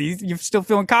guys feel? You still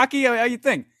feeling cocky? How you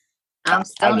think? I'm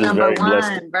still number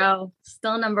 1, bro.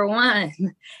 Still number 1.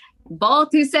 Both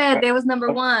who said they was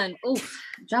number 1. Oof,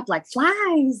 dropped like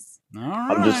flies. All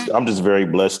right. I'm just very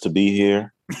blessed to be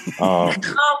here. Oh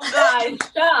God,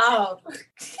 stop.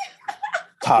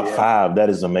 Top 5. That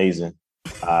is amazing.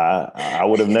 I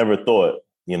would have never thought.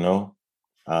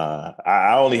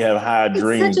 I only have high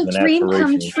dreams such a and dream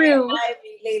aspirations. come true,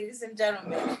 ladies and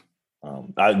gentlemen.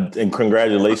 And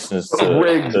congratulations to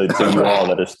you all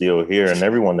that are still here and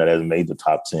everyone that has made the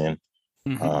top 10.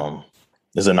 Mm-hmm.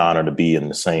 It's an honor to be in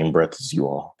the same breath as you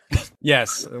all.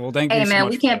 Yes. Well, thank you. Hey so man,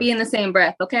 much we can't be in the same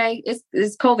breath, okay?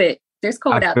 It's COVID. There's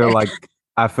COVID out there.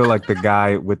 I feel like the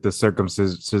guy with the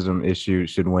circumcision issue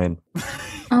should win.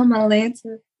 Oh my legs.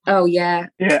 Oh yeah.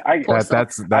 Yeah,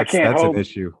 that's an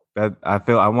issue. That I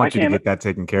want you to get that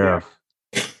taken care of.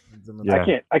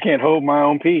 Yeah. I can't hold my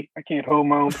own pee. I can't hold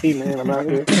my own pee, man. I'm out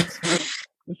here.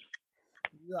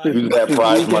 Use that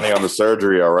prize money on the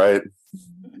surgery, all right?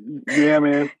 Yeah,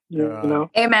 man.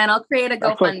 Hey man, I'll create a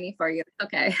GoFundMe for you.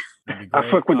 Okay. I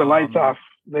fuck with the lights off.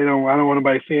 I don't want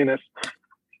anybody seeing this.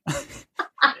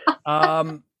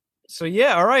 So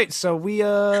yeah, all right. So we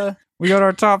got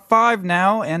our top 5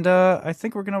 now, and I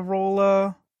think we're gonna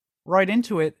roll right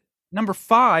into it. Number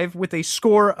 5 with a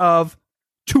score of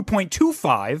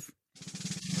 2.25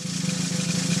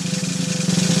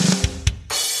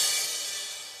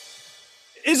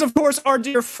 is, of course, our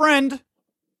dear friend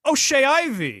O'Shea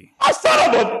Ivy.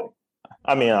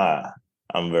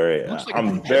 I'm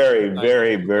very,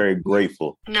 very, very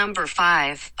grateful. Number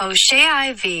 5, O'Shea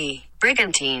Ivy,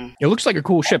 Brigantine. It looks like a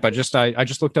cool ship. I just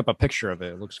looked up a picture of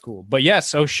it. It looks cool. But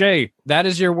yes, O'Shea, that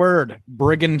is your word,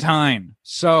 brigantine.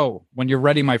 So when you're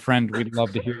ready, my friend, we'd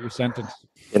love to hear your sentence.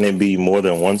 Can it be more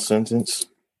than one sentence?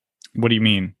 What do you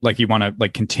mean? Like you want to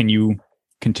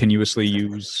continuously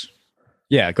use?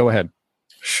 Yeah, go ahead.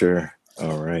 Sure.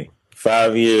 All right.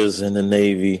 5 years in the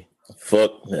Navy.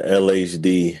 Fuck the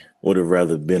LHD. Would have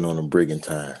rather been on a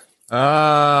brigantine.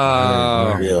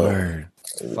 Oh, yeah.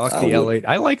 Fuck the LA.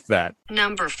 I like that.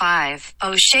 Number 5,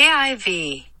 O'Shea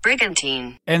Ivy,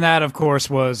 Brigantine. And that, of course,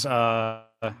 was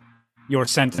your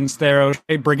sentence there,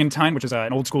 O'Shea. Brigantine, which is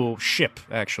an old school ship,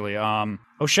 actually.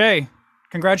 O'Shea,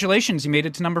 congratulations. You made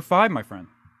it to number 5, my friend.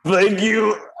 Thank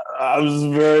you.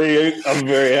 I'm very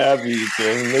happy to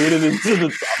have made it into the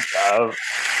top 5.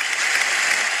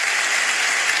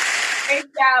 Great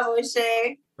job,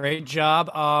 O'Shea. Great job.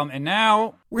 And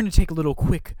now we're going to take a little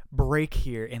quick break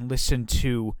here and listen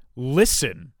to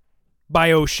Listen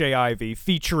by O'Shea Ivy,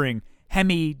 featuring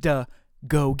Hemi da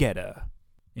Go Getter.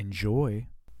 Enjoy.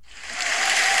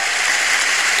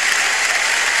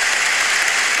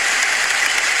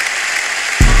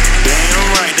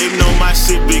 They know my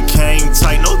shit became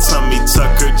tight. No tummy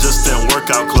tucker, just in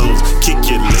workout clothes. Kick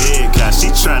your leg, cause she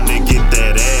tryna get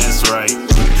that ass right.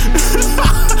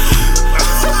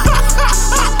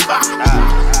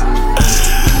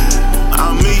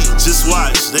 I'm me, just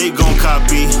watch. They gon'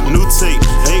 copy. New tape,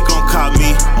 they gon' cop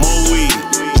me. More weed.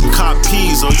 Cop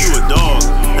peas, oh you a dog.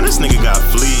 And this nigga got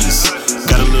fleas.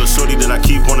 Got a little shorty that I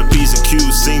keep on the P's and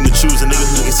Q's. Seem to choose a nigga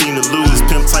who can seem to lose.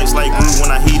 Pimp tights like glue when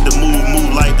I heat the move.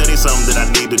 Move like that ain't something that I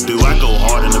need to do. I go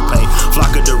hard in the paint.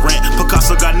 Flocka Durant,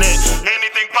 Picasso Garnett.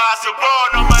 Anything possible,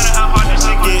 no matter how hard this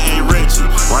shit get. Hey Reggie,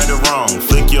 right or wrong,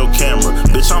 flick your camera.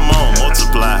 Bitch, I'm on,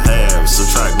 multiply halves,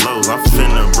 subtract lows. I'm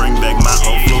finna bring back my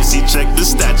own flow. See, check the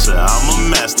stature, I'm a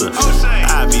master.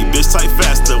 I be bitch type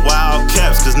faster, wild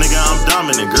caps, cause nigga I'm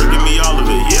dominant. Girl, give me all of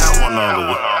it, yeah, I want all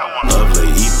of it. Lovely,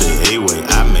 eat the A-way,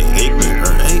 I may ache me,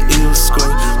 A-ill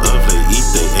square. Lovely, eat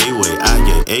the A-way, I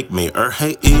get ache me,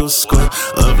 hey ill square.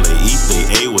 Lovely, eat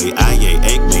the A-way, I get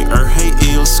ache me, hey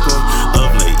ill square.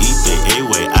 Lovely, eat the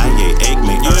A-way, I get ache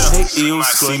me, hey ill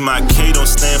square. See, my K don't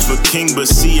stand for king, but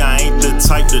see, I ain't the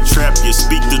type to trap you.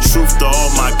 Speak the truth to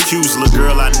all my cues, look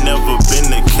girl, I never been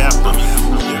the captain.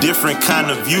 Different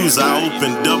kind of views, I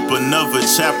opened up another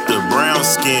chapter. Brown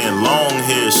skin, long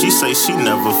hair, she say she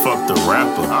never fucked a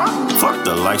rapper. Fucked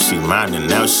her like she mine and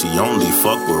now she only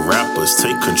fuck with rappers.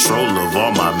 Take control of all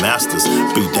my masters.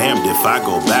 Be damned if I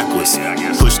go backwards.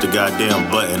 Push the goddamn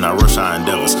button, I rush our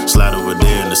endeavors. Slide over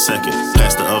there in a second.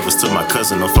 Pass the others to my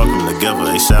cousin, don't fuck them together.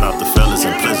 Hey, shout out the fellas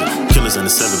in Pleasant. Killers in the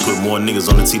 7 put more niggas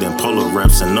on the T than Polo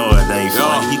reps. And no, it ain't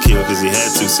fun. He killed cause he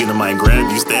had to. Seen him might grab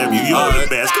you, stab you. You know the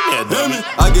best. Come here, dummy.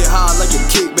 I get high like a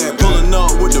kickback. Pulling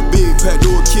up with the big pack.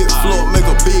 Do a kick floor, make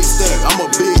a big stack. I'm a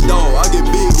big dog, I get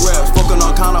big raps. Fucking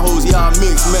all kind of hoes, yeah, I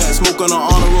mix match. Smoking on a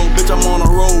roll, bitch, I'm on a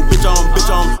roll. Bitch, I'm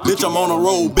on a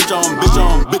roll. Bitch,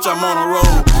 I'm on a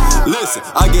roll. Listen,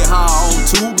 I get high on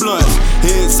 2 blunts.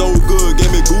 Head so good,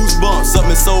 gave me goosebumps.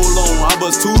 Something so long, I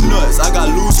bust 2 nuts. I got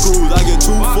loose screws, I get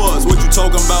 2 fuzz. What you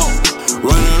talking about?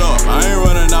 Run it up, I ain't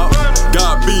running out.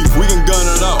 Got beef, we can gun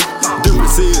it out.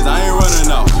 Difference is, I ain't running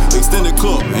out. Extended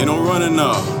club, ain't no running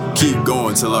out. Keep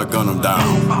going till I gun them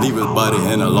down. Leave his body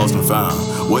in a lost and found.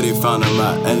 Where they found him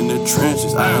at? In the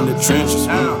trenches, I in the trenches.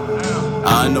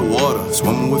 I in the water,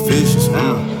 swimming with fishes.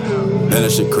 Man, that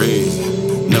shit crazy.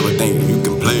 Never think you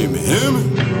can play me. Hear me?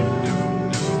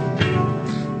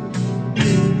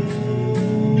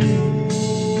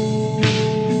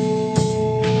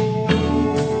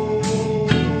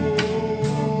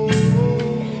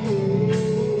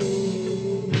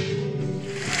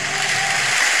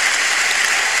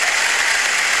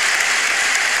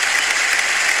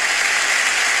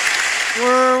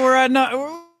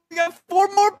 We got 4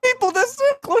 more people. That's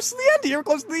it. Close to the end here.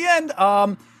 Close to the end.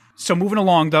 So moving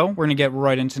along, though, we're going to get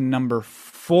right into number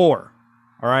 4.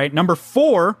 All right. Number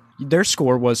 4, their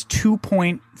score was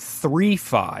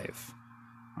 2.35.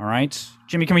 All right.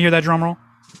 Jimmy, can we hear that drum roll?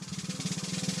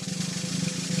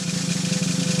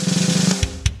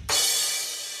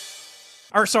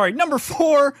 Or sorry, number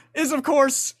 4 is, of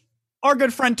course, our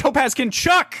good friend Topazkin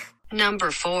Chuck.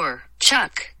 Number 4,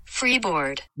 Chuck.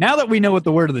 Freeboard. Now that we know what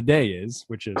the word of the day is,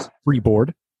 which is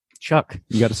freeboard, Chuck,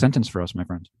 you got a sentence for us, my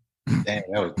friend. Dang,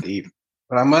 that was deep.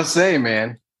 But I must say,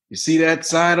 man, you see that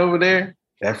sign over there?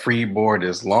 That freeboard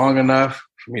is long enough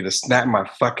for me to snap my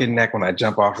fucking neck when I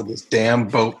jump off of this damn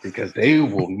boat because they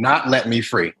will not let me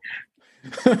free.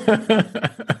 So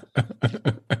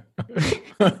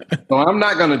I'm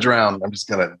not going to drown. I'm just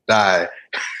going to die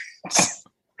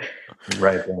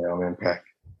right there on impact.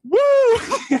 Woo!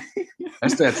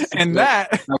 That's and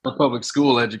that a public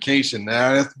school education.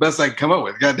 That's the best I can come up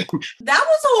with. God damn. That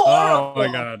was horrible. Oh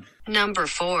my god. Number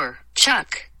 4,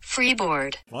 Chuck.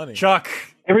 Freeboard. Funny. Chuck.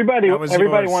 Everybody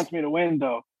wants me to win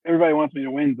though. Everybody wants me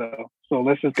to win though. So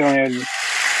let's just go ahead and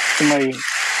somebody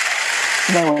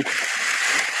wants.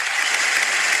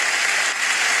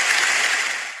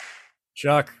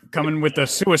 Chuck coming with the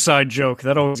suicide joke.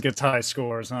 That always gets high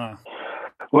scores, huh?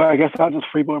 Well, I guess I'll just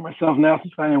freeboard myself now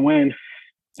since I didn't win.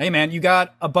 Hey, man, you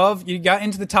got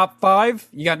into the top 5.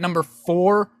 You got number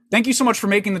 4. Thank you so much for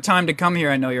making the time to come here.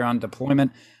 I know you're on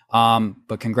deployment,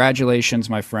 but congratulations,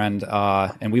 my friend.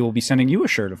 And we will be sending you a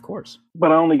shirt, of course.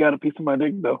 But I only got a piece of my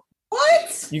dick, though.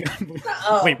 What?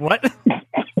 Wait, what?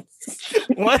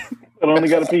 What? But I only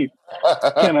got a piece.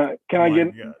 Can I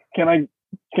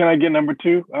get number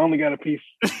 2? I only got a piece.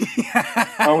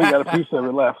 I only got a piece of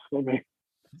it left. Okay.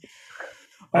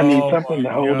 I need something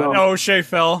to hold on. Oh, Shay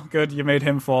fell. Good, you made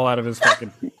him fall out of his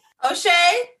fucking.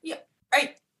 O'Shea,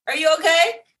 are you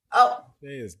okay? Oh,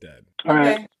 Shay is dead. All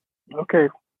right. Okay.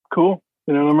 Cool.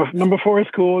 You know, number 4 is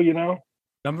cool. You know.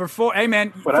 Number 4. Hey,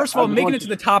 man. But First of all, just making want it to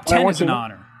the top 10 is an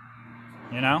honor.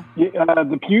 You know. Yeah,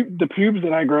 the pubes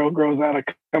that I grows out of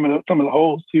some of the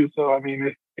holes too. So I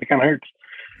mean, it kind of hurts.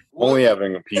 Only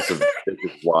having a piece of it is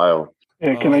wild.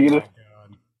 Yeah, can I get a?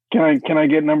 Can I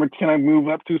get number? Can I move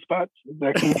up 2 spots? Is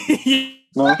that cool?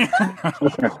 No.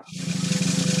 Okay.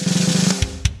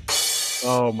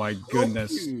 Oh my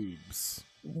goodness.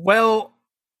 Well,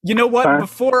 you know what?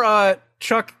 Before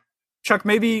Chuck,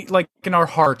 maybe like in our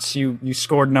hearts, you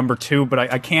scored number 2, but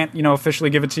I can't, officially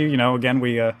give it to you. You know, again,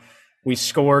 we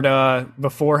scored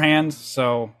beforehand,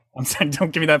 so I'm saying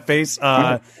don't give me that face.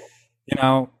 But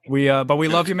we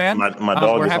love you, man. My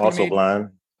dog is also blind.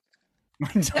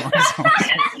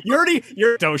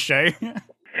 You're Doche.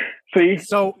 See,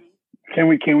 so can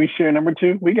we share number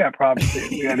 2? We got problems here.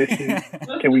 We got issues.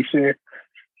 Can we share?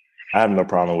 I have no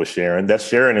problem with sharing. That's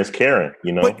sharing is caring,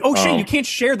 But O'Shea, you can't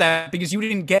share that because you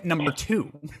didn't get number 2.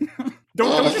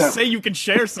 Don't just say you can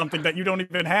share something that you don't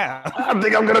even have. I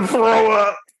think I'm gonna throw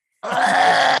up.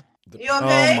 You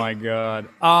okay? Oh my god.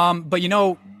 But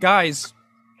guys,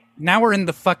 now we're in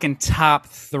the fucking top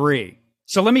 3.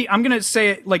 So I'm gonna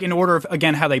say it like in order of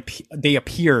again how they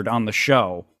appeared on the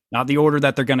show, not the order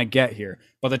that they're gonna get here.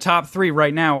 But the top 3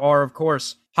 right now are of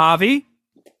course Javi,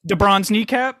 DeBron's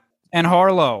kneecap, and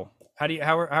Harlow. How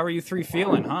are you 3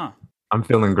 feeling, huh? I'm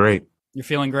feeling great. You're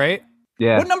feeling great?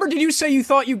 Yeah. What number did you say you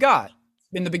thought you got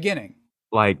in the beginning?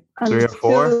 Like 3 or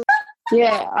 4?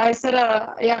 Yeah, I said,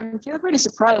 I'm feeling pretty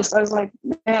surprised. I was like,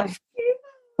 man,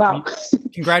 wow.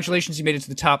 Congratulations, you made it to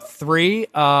the top 3.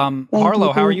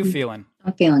 Harlow, how are you feeling?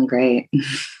 I'm feeling great.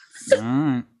 All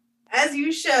right. As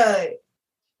you should.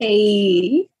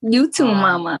 Hey, you too,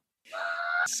 mama.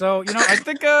 So, I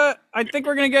think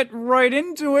we're going to get right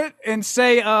into it and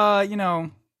say,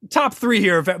 top 3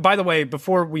 here. By the way,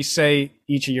 before we say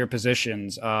each of your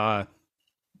positions,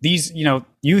 these,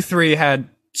 you 3 had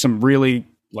some really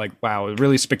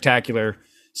really spectacular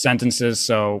sentences.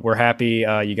 So we're happy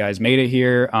you guys made it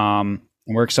here. And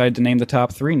we're excited to name the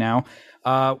top 3 now.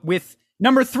 With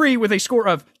number 3 with a score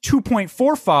of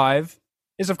 2.45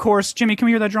 is, of course, Jimmy, can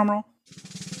we hear that drum roll?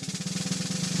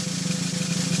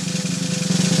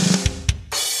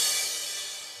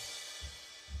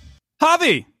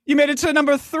 Javi, you made it to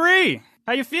number 3.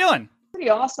 How you feeling? Pretty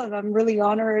awesome. I'm really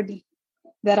honored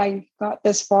that I got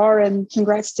this far, and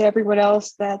congrats to everyone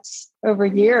else that's over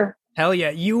here. Hell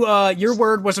yeah. You, your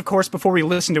word was, of course, before we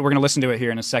listen to it, we're going to listen to it here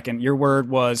in a second. Your word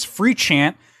was free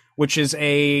chant, which is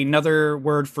another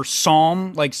word for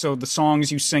psalm, so the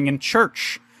songs you sing in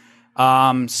church.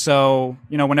 So,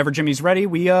 whenever Jimmy's ready,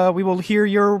 we will hear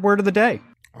your word of the day.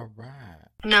 All right.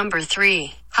 Number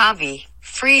 3, Javi,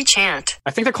 free chant.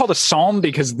 I think they're called a psalm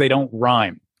because they don't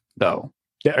rhyme, though.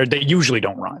 They usually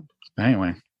don't rhyme.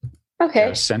 Anyway. Okay.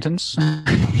 A sentence?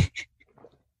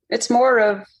 It's more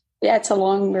of, it's a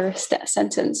longer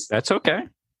sentence. That's okay.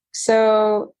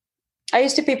 So I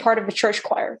used to be part of a church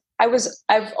choir.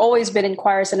 I've always been in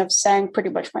choirs and I've sang pretty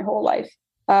much my whole life.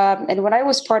 And when I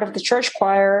was part of the church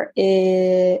choir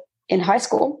in high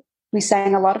school, we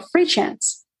sang a lot of free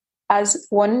chants, as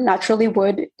one naturally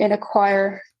would in a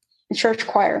church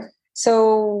choir.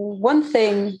 So one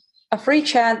thing, a free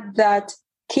chant that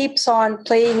keeps on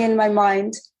playing in my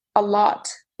mind a lot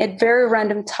at very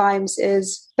random times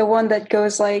is the one that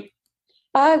goes like,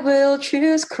 I will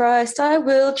choose Christ, I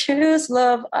will choose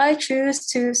love, I choose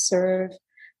to serve.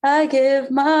 I give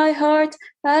my heart,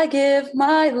 I give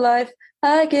my life,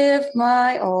 I give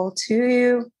my all to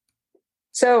you.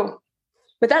 So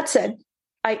with that said,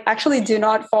 I actually do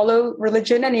not follow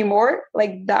religion anymore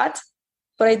like that,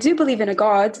 but I do believe in a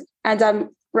God, and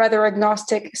I'm rather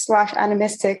agnostic /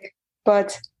 animistic,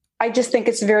 but I just think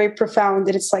it's very profound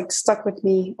and it's stuck with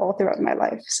me all throughout my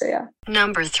life. So yeah.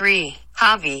 Number 3,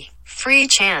 Javi, free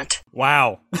chant.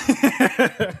 Wow.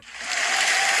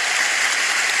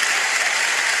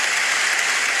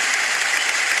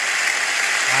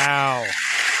 Wow.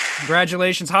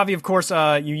 Congratulations, Javi. Of course,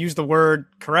 you used the word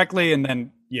correctly and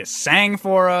then you sang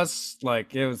for us.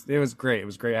 It was great. It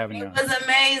was great having you on. It was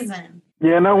amazing.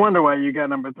 Yeah, no wonder why you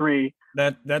got number 3.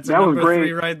 That's that number was great.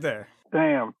 3 right there.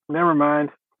 Damn. Never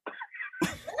mind.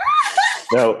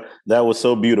 That was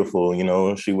so beautiful.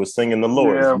 She was singing the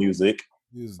Lord's music.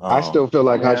 I still feel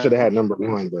like I should have had number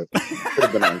 1, but could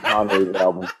have been on Conway's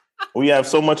album. We have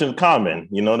so much in common.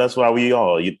 That's why we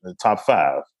all top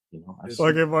 5.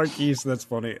 Fucking Marquise, that's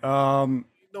funny.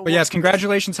 But yes,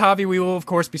 congratulations, Javi. We will, of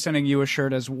course, be sending you a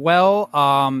shirt as well.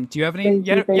 Do you have any? Thank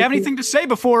You you. have anything to say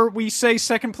before we say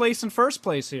second place and first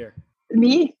place here?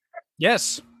 Me?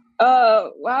 Yes.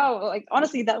 Wow. Like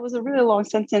honestly, that was a really long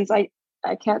sentence. I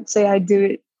can't say I do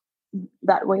it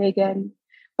that way again.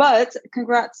 But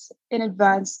congrats in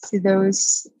advance to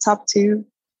those top 2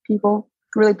 people.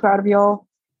 Really proud of y'all.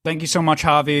 Thank you so much,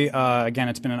 Javi. Again,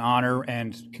 it's been an honor,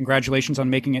 and congratulations on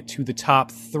making it to the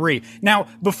top 3. Now,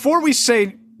 before we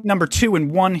say number 2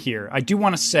 and 1 here, I do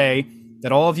want to say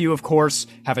that all of you, of course,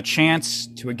 have a chance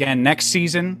to, again, next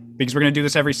season, because we're going to do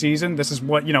this every season. This is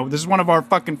what, this is one of our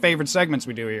fucking favorite segments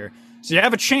we do here. So you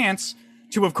have a chance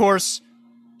to, of course,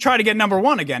 try to get number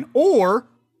 1 again. Or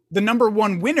the number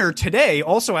 1 winner today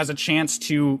also has a chance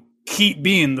to keep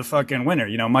being the fucking winner.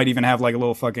 Might even have like a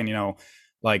little fucking,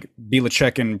 like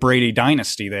Belichick and Brady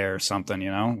dynasty there or something,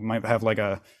 Might have like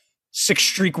a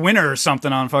 6-streak winner or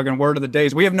something on fucking Word of the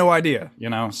Days. We have no idea,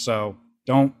 So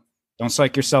don't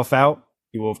psych yourself out.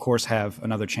 You will, of course, have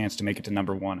another chance to make it to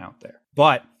number 1 out there.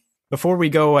 But before we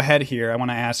go ahead here, I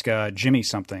want to ask Jimmy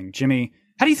something. Jimmy,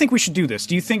 how do you think we should do this?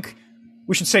 Do you think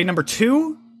we should say number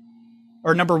 2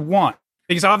 or number 1?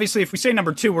 Because obviously, if we say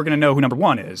number 2, we're going to know who number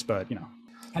 1 is. But,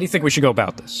 how do you think we should go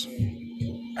about this?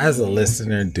 As a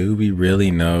listener, do we really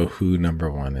know who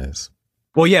number 1 is?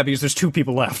 Well, yeah, because there's 2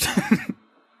 people left.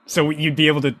 So you'd be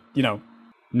able to,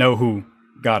 know who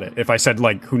got it if I said,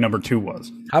 like, who number 2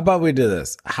 was. How about we do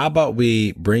this? How about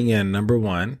we bring in number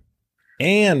 1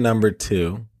 and number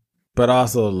 2, but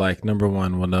also, like, number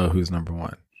 1 will know who's number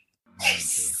 1.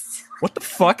 What the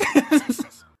fuck?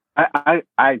 I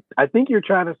think you're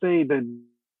trying to say that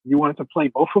you wanted to play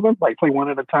both of them, like play one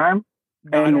at a time,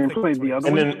 and then play the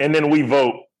other one. And then we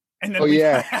vote. And then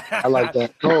I like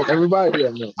that. Oh, everybody,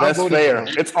 no. That's fair.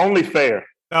 It's only fair.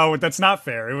 Oh, that's not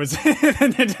fair. It was.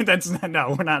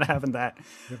 No, we're not having that.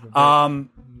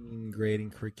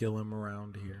 Grading curriculum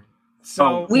around here.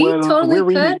 So we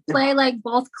totally could play like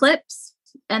both clips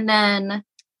and then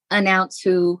announce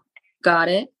who got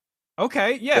it.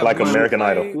 Okay, yeah, like American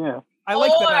Idol. Yeah, I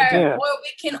like that idea. Or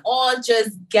we can all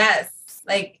just guess,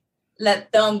 like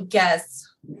let them guess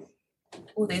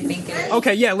who they think it is.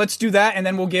 Okay, yeah, let's do that, and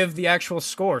then we'll give the actual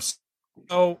scores.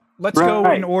 So let's go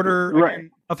in order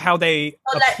of how they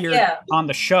appeared on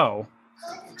the show.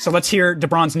 So let's hear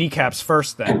DeBron's kneecaps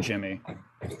first, then, Jimmy.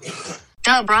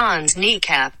 DeBron's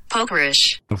kneecap,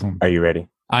 pokerish. Are you ready?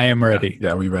 I am ready.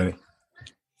 Yeah, we ready.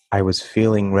 I was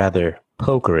feeling rather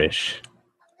pokerish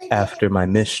after my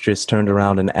mistress turned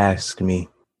around and asked me,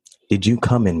 "Did you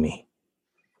come in me?"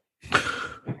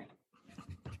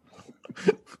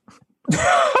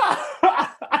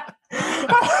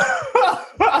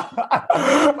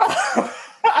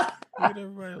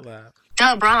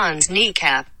 DeBron's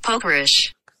kneecap,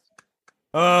 pokerish.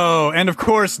 Oh, and of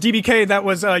course, DBK, that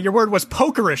was your word was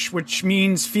pokerish, which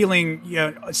means feeling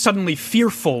suddenly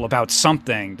fearful about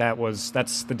something.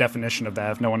 That's the definition of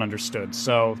that, if no one understood.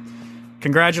 So,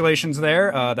 congratulations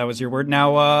there. That was your word.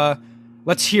 Now,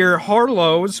 let's hear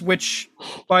Harlow's, which,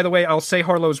 by the way, I'll say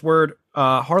Harlow's word.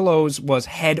 Harlow's was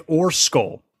head or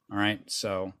skull. All right,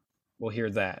 so we'll hear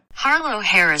that. Harlow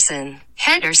Harrison,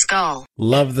 head or skull.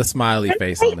 Love the smiley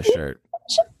face on the shirt.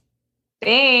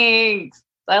 Thanks.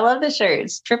 I love the shirt.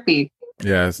 It's trippy.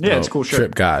 Yeah, it's a cool shirt.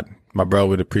 Trip God. My bro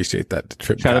would appreciate that. The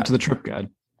Trip Shout God. out to the Trip God.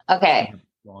 Okay.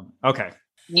 Okay.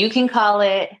 You can call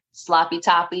it sloppy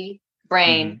toppy,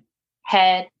 brain,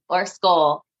 head, or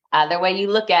skull. Either way you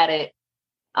look at it,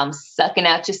 I'm sucking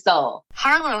out your soul.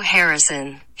 Harlow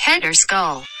Harrison, head or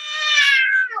skull.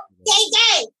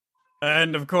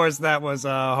 And of course, that was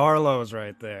Harlow's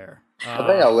right there. I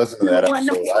think I listened to that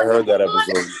episode. I heard that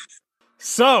episode.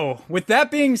 So, with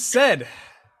that being said,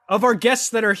 of our guests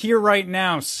that are here right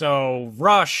now, so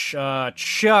Rush,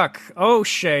 Chuck,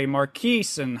 O'Shea,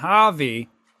 Marquise, and Javi,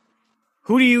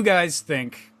 who do you guys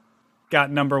think got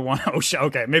number 1? O'Shea,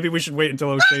 okay, maybe we should wait until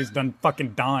O'Shea's done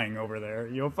fucking dying over there.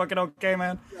 You fucking okay,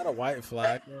 man? You got a white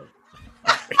flag.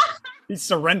 He's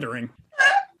surrendering.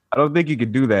 I don't think you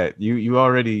could do that. You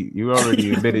already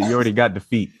admitted you already got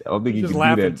defeat. I don't think you Just can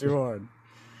laughing do that. too hard.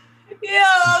 Yo,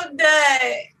 I'm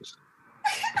dead.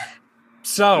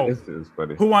 So, This is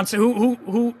funny. who wants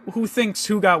who thinks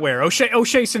who got where?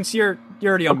 O'Shea, since you're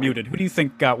already unmuted, who do you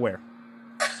think got where?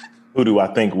 Who do I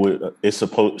think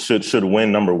should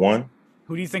win number 1?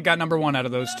 Who do you think got number 1 out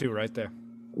of those two right there?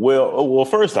 Well,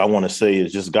 first I want to say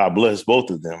is just God bless both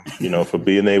of them, for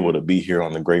being able to be here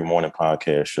on the Great Morning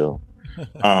Podcast show.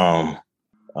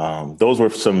 Those were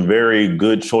some very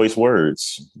good choice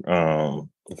words from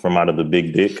out of the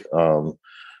Big Dick.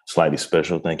 Slightly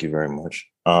special. Thank you very much.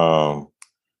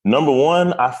 Number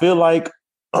 1, I feel like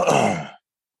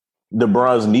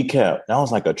DeBron's kneecap. That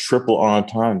was like a triple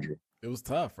entendre. It was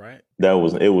tough, right?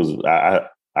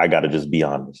 I got to just be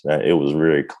honest. It was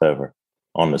very clever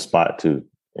on the spot too.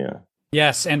 Yeah.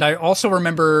 Yes, and I also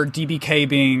remember DBK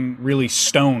being really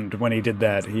stoned when he did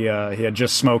that. He had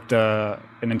just smoked an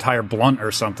entire blunt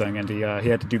or something, and he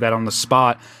had to do that on the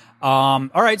spot. All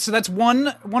right, so that's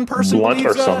one person Blunt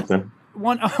believes, or something.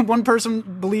 One person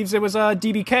believes it was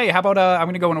DBK. How about I'm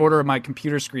going to go in order of my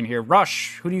computer screen here.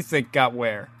 Rush, who do you think got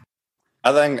where?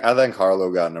 I think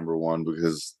Harlow got number one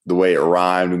because the way it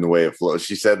rhymed and the way it flowed.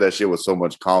 She said that shit with so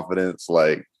much confidence.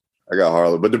 Like, I got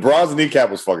Harlow, but DeBron's kneecap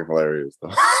was fucking hilarious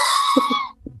though.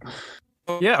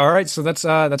 Yeah, all right. So that's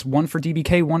one for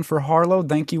DBK, one for Harlow.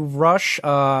 Thank you, Rush.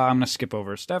 I'm gonna skip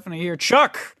over Stephanie here.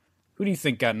 Chuck, who do you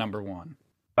think got number one?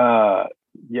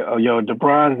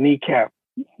 DeBron's kneecap.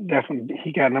 Definitely,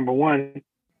 he got number one.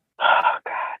 Oh,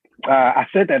 God. I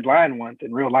said that line once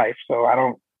in real life, so I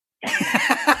don't.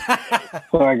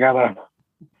 So I gotta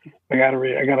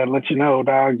let you know,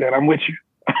 dog, that I'm with you.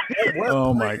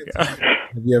 Oh my God.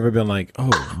 Have you ever been like,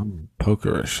 oh, I'm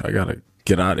pokerish, I gotta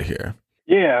get out of here?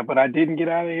 Yeah, but I didn't get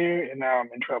out of here, and now I'm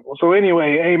in trouble. So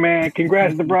anyway, hey man,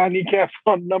 congrats to Brian Kneecap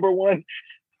on number one.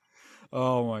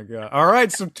 Oh my God. All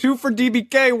right, so 2 for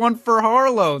DBK, 1 for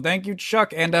Harlow. Thank you,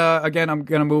 Chuck. And again, I'm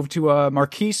gonna move to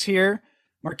Marquise here.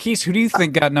 Marquise, who do you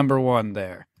think got number one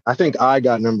there? I think I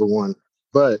got number one,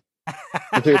 but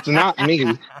if it's not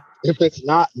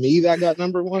me that got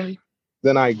number one,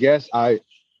 then I guess I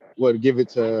would give it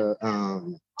to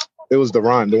it was the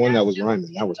one that was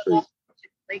rhyming. That was crazy.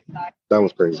 That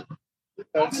was crazy.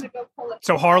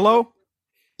 So Harlow?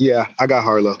 Yeah, I got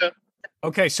Harlow.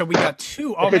 Okay, so we got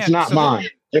 2. Oh, if it's not mine.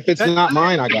 If it's not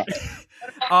mine, I got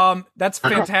it. That's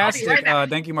fantastic.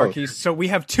 Thank you, Marquise. So we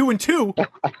have 2 and 2.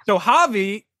 So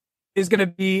Javi is going to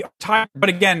be tied, but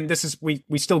again, this is we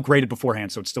still graded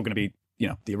beforehand, so it's still going to be,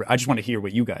 I just want to hear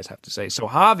what you guys have to say. So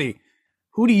Javi,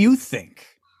 who do you think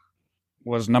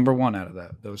was number one out of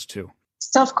those 2? It's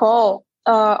a tough call.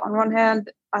 On one hand,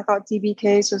 I thought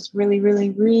DBK's was really,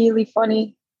 really, really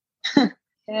funny,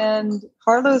 and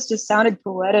Harlow's just sounded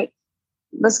poetic.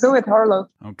 Let's go with Harlow.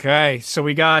 Okay, so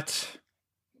we got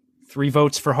 3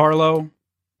 votes for Harlow,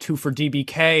 2 for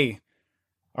DBK.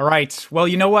 All right. Well,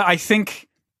 you know what? I think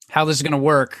how this is going to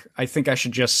work, I think I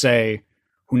should just say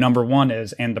who number one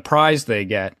is and the prize they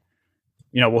get.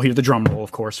 We'll hear the drum roll,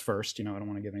 of course, first. I don't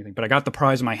want to give anything, but I got the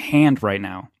prize in my hand right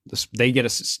now. They get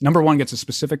number one gets a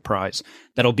specific prize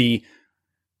that'll be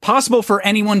possible for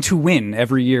anyone to win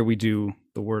every year we do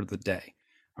the word of the day.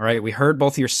 All right, we heard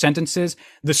both of your sentences.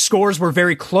 The scores were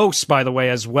very close, by the way,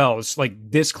 as well. It's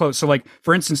like this close. So, like,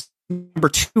 for instance, number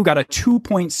 2 got a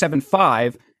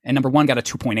 2.75 and number 1 got a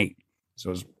 2.8. So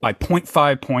it was by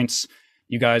 0.5 points.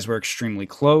 You guys were extremely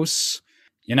close.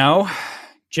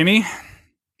 Jimmy,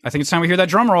 I think it's time we hear that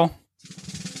drum roll.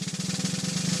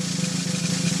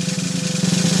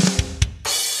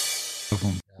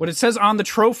 What it says on the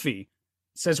trophy,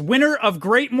 it says, winner of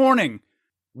Great Morning,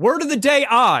 word of the day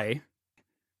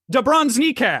DeBron's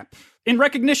Kneecap, in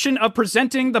recognition of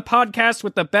presenting the podcast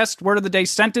with the best word of the day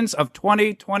sentence of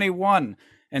 2021.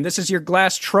 And this is your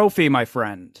glass trophy, my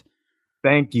friend.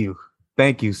 Thank you.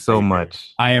 Thank you so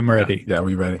much. I am ready. Yeah,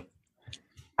 we ready.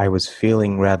 I was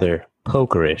feeling rather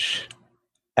pokerish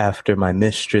after my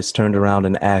mistress turned around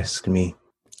and asked me,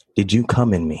 "Did you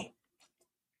come in me?"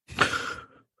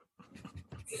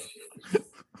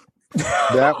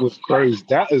 That was crazy.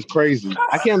 That is crazy.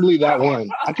 I can't believe that one.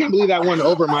 I can't believe that one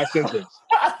over my sentence.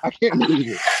 I can't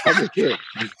believe it. I just can't.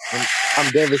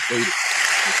 I'm devastated.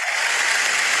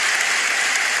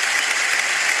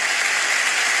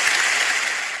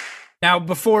 Now,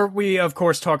 before we, of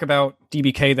course, talk about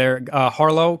DBK there,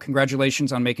 Harlow,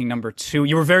 congratulations on making number 2.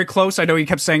 You were very close. I know you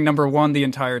kept saying number 1 the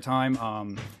entire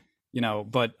time.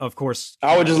 But of course,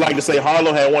 I would just like to say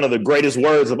Harlow had one of the greatest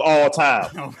words of all time.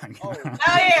 Oh my God. Oh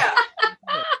yeah.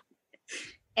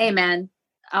 Hey man,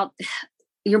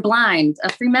 you're blind.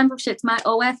 A free membership to my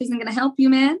OF isn't going to help you,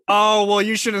 man. Oh, well,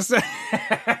 you should have said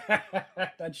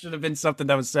that should have been something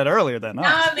that was said earlier then.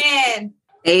 Huh? Oh man.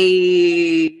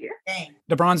 Hey.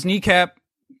 DeBron's Kneecap.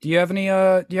 Do you have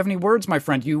any words, my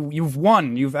friend? You've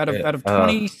won. You've out of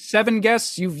 27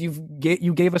 guests, you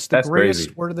gave us the greatest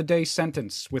crazy. word of the day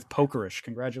sentence with pokerish.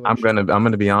 Congratulations. I'm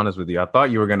gonna be honest with you. I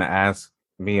thought you were gonna ask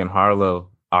me and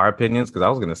Harlow our opinions because I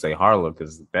was gonna say Harlow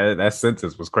because that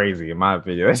sentence was crazy in my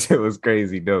opinion. That shit was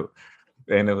crazy dope,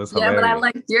 and it was hilarious. Yeah, but I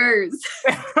liked yours.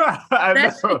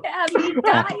 That shit had me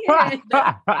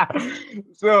dying.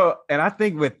 So, and I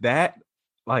think with that,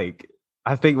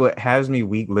 I think what has me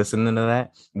weak listening to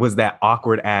that was that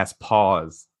awkward ass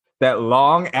pause that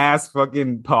long ass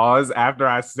fucking pause after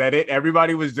I said it.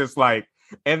 Everybody was just like,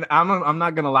 and I'm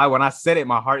not gonna lie, when I said it,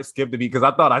 my heart skipped a beat because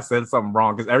I thought I said something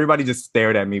wrong because everybody just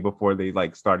stared at me before they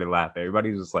like started laughing.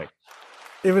 Everybody was just like,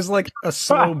 it was like a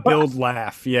slow build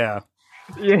laugh. Yeah.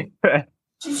 Yeah.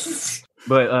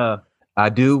 But I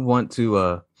do want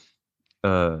to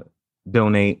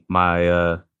donate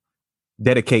my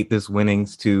dedicate this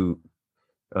winnings to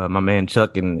my man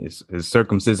Chuck and his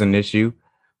circumcision issue.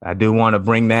 I do want to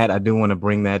bring that.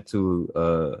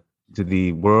 To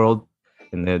the world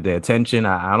and their attention.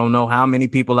 I don't know how many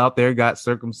people out there got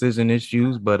circumcision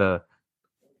issues, but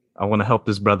I want to help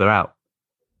this brother out.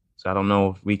 So I don't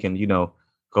know if we can,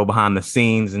 go behind the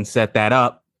scenes and set that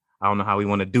up. I don't know how we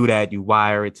want to do that. You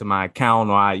wire it to my account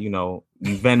or you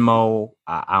Venmo.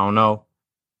 I don't know.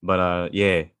 But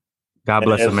yeah, God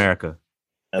bless America.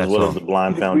 As well as the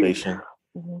Blind Foundation.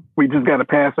 We just got to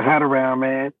pass the hat around,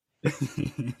 man.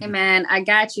 Hey, man, I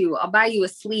got you. I'll buy you a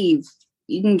sleeve.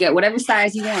 You can get whatever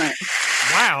size you want.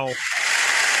 Wow.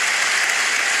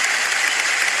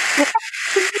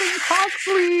 Cock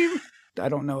sleeve. I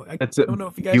don't know. I don't know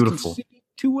if you guys beautiful. can see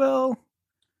too well.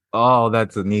 Oh,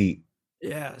 that's a neat.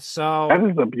 Yeah. So that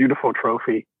is a beautiful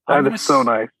trophy. That is so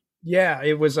nice. Yeah,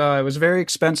 it was very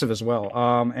expensive as well.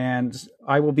 And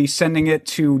I will be sending it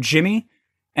to Jimmy,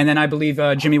 and then I believe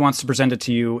Jimmy wants to present it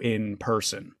to you in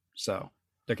person. So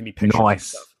there can be pictures and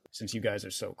stuff since you guys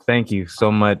are so close. Thank you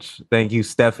so much. Thank you,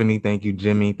 Stephanie. Thank you,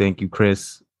 Jimmy. Thank you,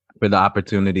 Chris, for the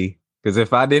opportunity. Because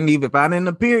if I didn't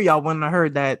appear, y'all wouldn't have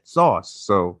heard that sauce.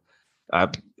 So I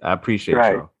appreciate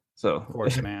y'all. So of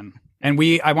course, man. And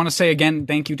I want to say again,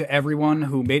 thank you to everyone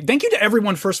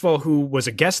first of all, who was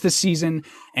a guest this season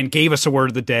and gave us a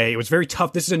word of the day. It was very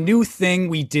tough. This is a new thing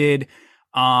we did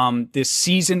this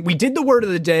season. We did the word of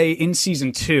the day in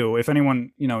season 2. If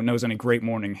anyone, knows any Great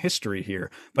Morning history here,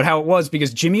 but how it was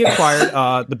because Jimmy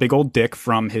acquired the big old dick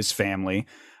from his family.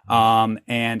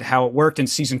 And how it worked in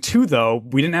season 2, though,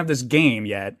 we didn't have this game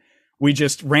yet. We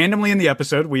just randomly in the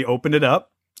episode, we opened it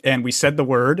up and we said the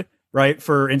word. Right.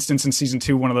 For instance, in season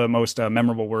 2, one of the most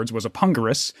memorable words was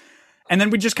apungerous. And then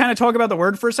we just kind of talk about the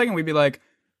word for a second. We'd be like,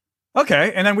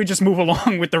 okay. And then we just move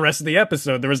along with the rest of the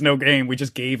episode. There was no game. We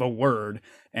just gave a word.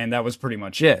 And that was pretty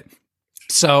much it.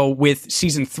 So with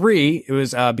season 3, it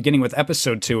was beginning with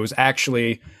episode 2. It was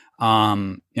actually,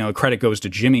 credit goes to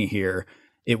Jimmy here.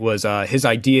 It was his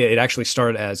idea. It actually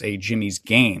started as a Jimmy's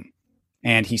game.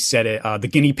 And he said it. The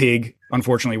guinea pig,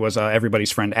 unfortunately, was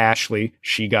everybody's friend Ashley.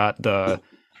 She got the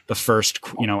first,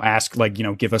 ask,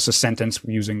 give us a sentence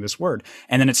using this word.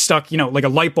 And then it stuck, like a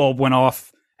light bulb went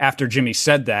off after Jimmy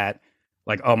said that,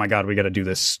 like, oh my God, we got to do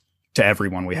this to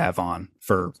everyone we have on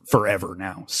for forever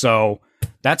now. So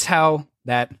that's how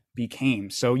that became.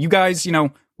 So you guys,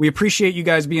 we appreciate you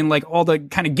guys being like all the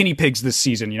kind of guinea pigs this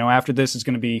season. After this is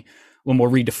going to be a little more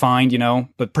redefined,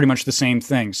 but pretty much the same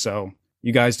thing. So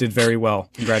you guys did very well.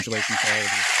 Congratulations to all of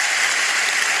you.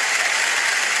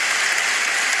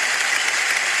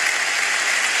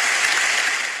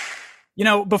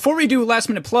 Before we do last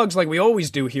minute plugs like we always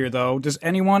do here, though, does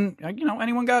anyone want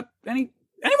to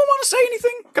say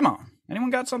anything? Come on.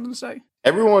 Anyone got something to say?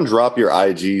 Everyone drop your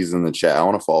IGs in the chat. I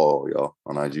want to follow y'all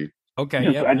on IG. Okay.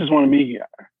 Yes, I just want to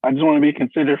be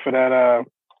considered for that,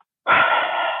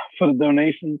 for the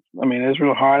donations. I mean, it's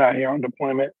real hard out here on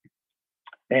deployment.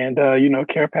 And,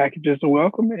 care packages are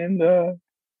welcome. And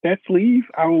that sleeve,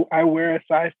 I wear a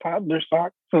size toddler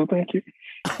sock. So thank you.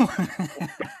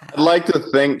 I'd like to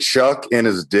thank Chuck and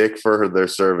his dick for their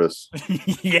service.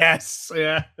 Yes.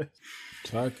 Yeah.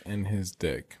 Chuck and his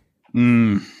dick.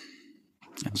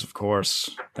 Yes, of course.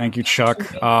 Thank you,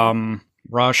 Chuck.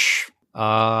 Rush.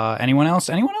 Anyone else?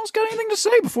 Anyone else got anything to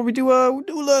say before we do a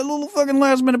little fucking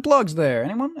last minute plugs there?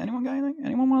 Anyone got anything?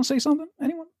 Anyone want to say something?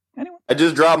 Anyone? I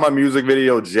just dropped my music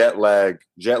video, Jet Lag.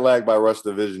 Jet Lag by Rush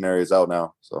the Visionary is out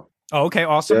now. So. Oh, okay,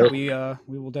 awesome. Yep.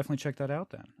 We will definitely check that out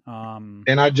then.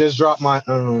 And I just dropped my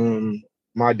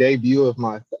my debut of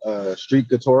my street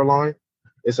couture line.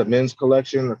 It's a men's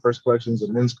collection. The first collection is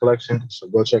a men's collection, so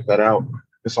go check that out.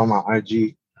 It's on my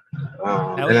IG.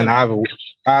 And then I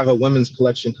have a women's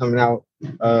collection coming out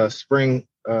spring.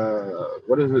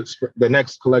 What is it? The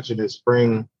next collection is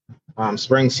spring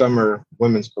summer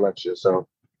women's collection. So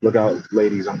look out,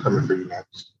 ladies. I'm coming for you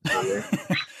next.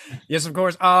 Yes, of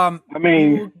course.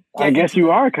 I guess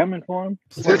you are coming for him.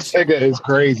 This nigga is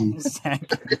crazy. This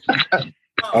nigga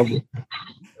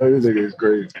is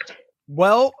crazy.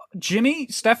 Well, Jimmy,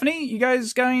 Stephanie, you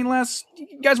guys got any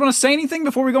you guys want to say anything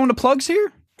before we go into plugs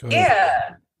here?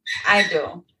 Yeah, I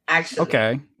do, actually.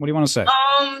 Okay. What do you want to say?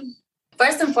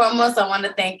 First and foremost, I want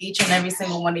to thank each and every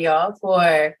single one of y'all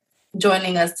for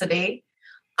joining us today.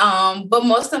 But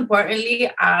most importantly,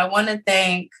 I want to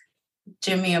thank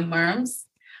Jimmy and Merms.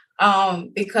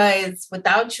 Because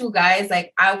without you guys,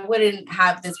 like I wouldn't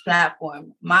have this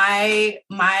platform. My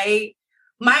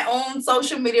own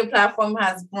social media platform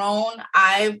has grown.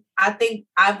 I think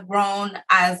I've grown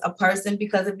as a person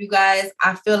because of you guys.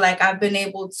 I feel like I've been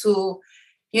able to,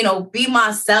 be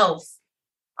myself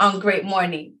on Great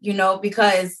Morning,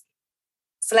 because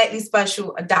Slightly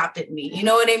Special adopted me. You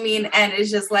know what I mean? And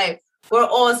it's just like, we're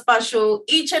all special.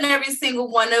 Each and every single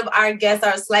one of our guests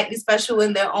are slightly special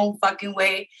in their own fucking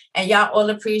way. And y'all all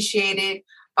appreciate it.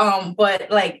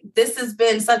 But like, this has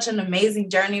been such an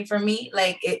amazing journey for me.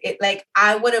 Like like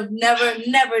I would have never,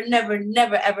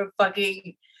 ever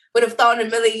fucking would have thought in a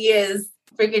million years,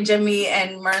 freaking Jimmy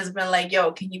and Merns been like,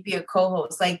 yo, can you be a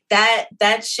co-host? Like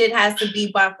that shit has to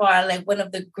be by far like one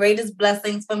of the greatest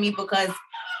blessings for me, because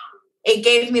it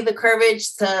gave me the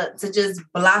courage to just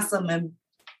blossom and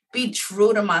be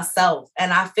true to myself.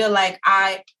 And I feel like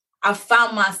I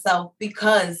found myself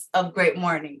because of Great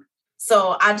Morning.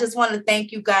 So I just want to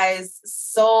thank you guys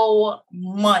so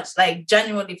much, like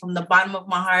genuinely from the bottom of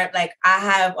my heart. Like I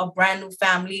have a brand new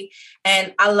family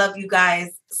and I love you guys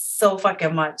so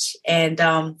fucking much. And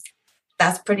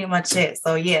that's pretty much it.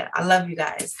 So yeah, I love you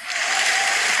guys.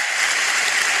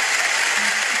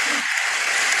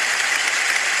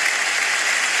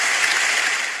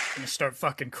 I'm gonna start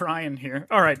fucking crying here.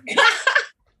 All right.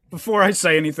 Before I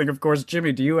say anything, of course,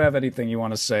 Jimmy, do you have anything you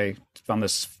want to say on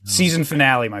this season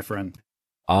finale, my friend?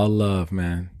 All love,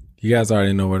 man. You guys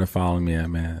already know where to follow me at,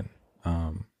 man.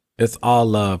 It's all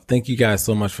love. Thank you guys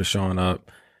so much for showing up.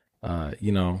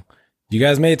 You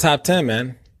guys made top 10,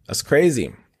 man. That's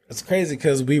crazy. That's crazy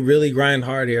because we really grind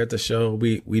hard here at the show.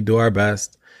 We do our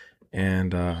best.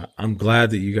 And I'm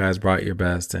glad that you guys brought your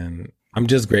best. And I'm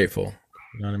just grateful.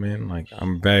 You know what I mean? Like,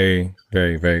 I'm very,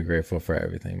 very, very grateful for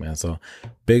everything, man. So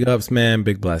big ups, man.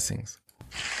 Big blessings.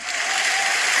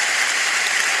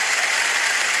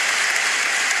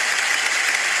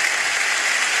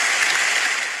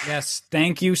 Yes,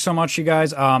 thank you so much, you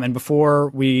guys. And before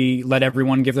we let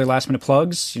everyone give their last minute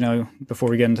plugs, before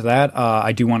we get into that,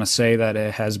 I do want to say that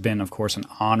it has been, of course, an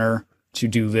honor to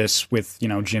do this with,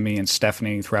 Jimmy and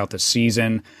Stephanie throughout the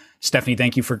season. Stephanie,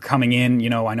 thank you for coming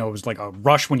in. I know it was like a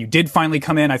rush when you did finally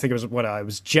come in. I think it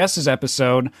was Jess's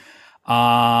episode.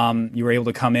 You were able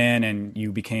to come in and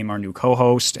you became our new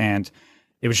co-host, and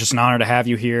it was just an honor to have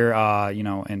you here.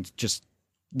 And just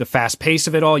the fast pace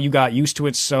of it all, you got used to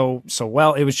it so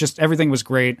well. It was just, everything was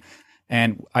great.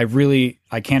 And I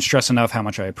can't stress enough how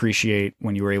much I appreciate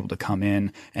when you were able to come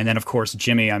in. And then of course,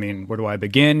 Jimmy, I mean, where do I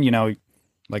begin?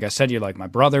 Like I said, you're like my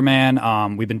brother,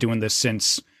 man. We've been doing this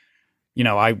since,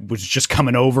 I was just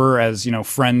coming over as,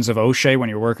 friends of O'Shea when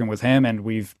you're working with him, and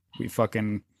we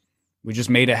just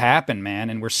made it happen, man.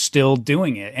 And we're still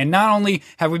doing it. And not only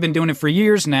have we been doing it for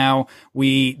years now,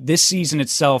 this season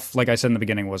itself, like I said in the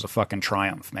beginning, was a fucking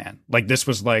triumph, man. Like this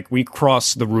was like, we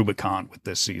crossed the Rubicon with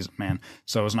this season, man.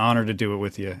 So it was an honor to do it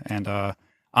with you. And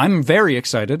I'm very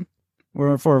excited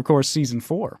for, of course, season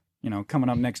 4, coming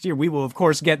up next year. We will, of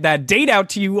course, get that date out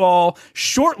to you all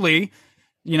shortly.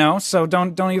 So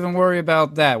don't even worry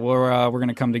about that. We're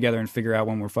gonna come together and figure out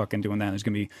when we're fucking doing that. There's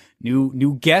gonna be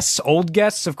new guests, old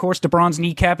guests. Of course, DeBron's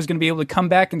kneecap is gonna be able to come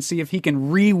back and see if he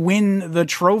can re-win the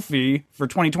trophy for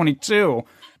 2022.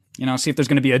 See if there's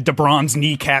gonna be a DeBron's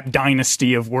kneecap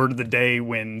dynasty of word of the day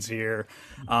wins here.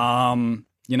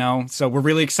 So we're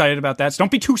really excited about that. So don't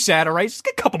be too sad, all right? Just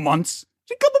get a couple months.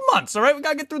 All right? We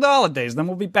gotta get through the holidays, then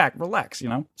we'll be back. Relax,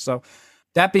 So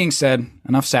that being said,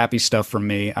 enough sappy stuff from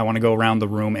me. I want to go around the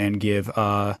room and give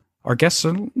our guests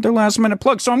their last minute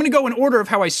plug. So I'm going to go in order of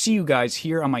how I see you guys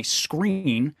here on my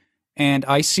screen. And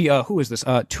I see, who is this?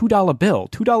 $2 bill.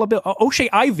 $2 bill. O'Shea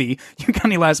Ivy. You got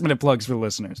any last minute plugs for the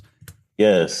listeners?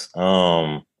 Yes.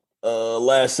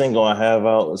 Last single I have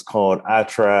out is called I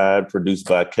Tried, produced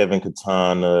by Kevin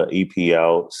Katana. EP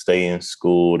out. Stay in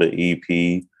School, the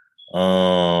EP.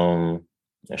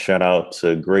 Shout out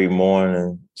to Great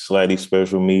Morning, Slightly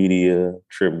Special Media,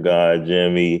 Trip God,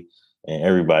 Jimmy, and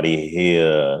everybody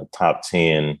here. Top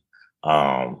 10.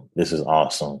 This is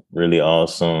awesome. Really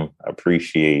awesome. I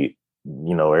appreciate,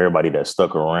 everybody that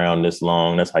stuck around this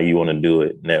long. That's how you want to do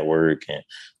it. Network and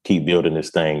keep building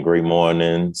this thing. Great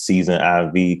Morning, season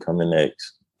IV coming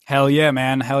next. Hell yeah,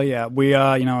 man. Hell yeah. We,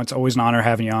 it's always an honor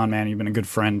having you on, man. You've been a good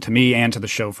friend to me and to the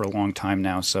show for a long time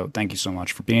now. So thank you so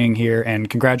much for being here, and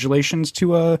congratulations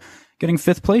to getting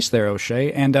 5th place there,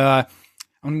 O'Shea. And I'm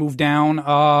going to move down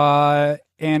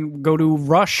and go to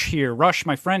Rush here. Rush,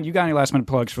 my friend, you got any last minute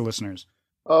plugs for listeners?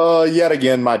 Yet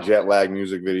again, my jet lag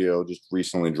music video just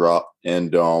recently dropped,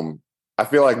 and I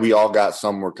feel like we all got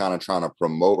some we're kind of trying to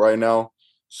promote right now.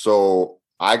 So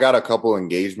I got a couple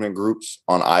engagement groups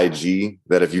on IG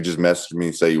that if you just message me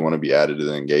and say you want to be added to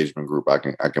the engagement group, I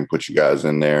can put you guys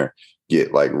in there,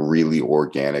 get like really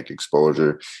organic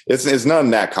exposure. It's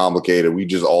nothing that complicated. We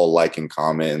just all like and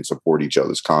comment and support each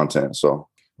other's content. So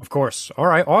of course. All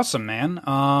right. Awesome, man.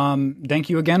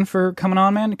 Thank you again for coming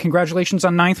on, man. Congratulations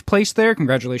on 9th place there.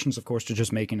 Congratulations, of course, to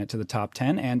just making it to the top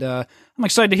 10. And I'm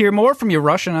excited to hear more from you,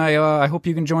 Rush. And I hope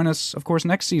you can join us, of course,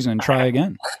 next season and try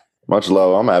again. Much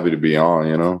love. I'm happy to be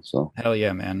on, So hell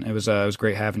yeah, man. It was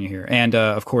great having you here. And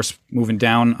of course, moving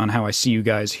down on how I see you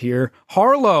guys here.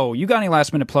 Harlow, you got any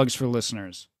last minute plugs for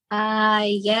listeners?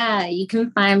 Yeah, you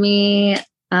can find me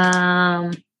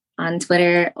on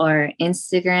Twitter or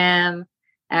Instagram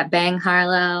at Bang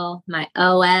Harlow. My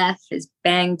OF is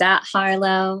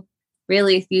bang.harlow.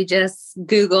 Really, if you just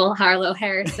Google Harlow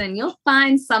Harrison, you'll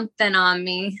find something on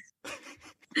me.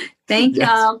 Thank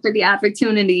y'all for the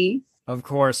opportunity. Of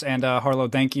course. And Harlow,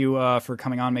 thank you for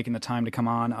coming on, making the time to come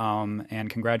on. And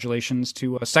congratulations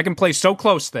to second place. So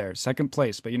close there. Second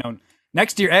place. But,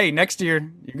 next year,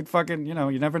 you could fucking, you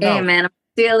never know. Hey, man, I'm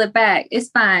steal it back. It's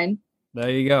fine. There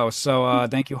you go. So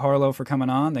thank you, Harlow, for coming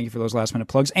on. Thank you for those last minute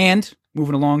plugs. And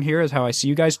moving along here is how I see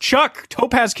you guys. Chuck,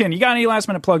 Topazkin, you got any last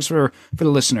minute plugs for the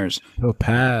listeners?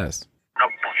 Topaz.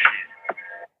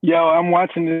 Yo, I'm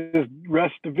watching this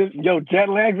rest of it. Yo, jet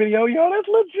lag video. Yo, that's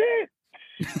legit.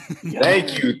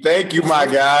 Thank you, my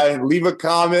guy. Leave a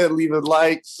comment, leave a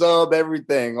like, sub,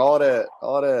 everything, all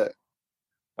that.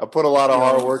 I put a lot of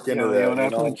hard work into that. You know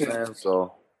what I'm saying?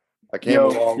 So I came a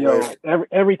long way.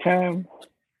 Every time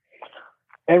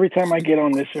I get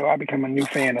on this show, I become a new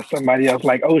fan of somebody else.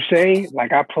 Like O'Shea,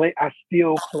 I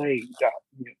still play.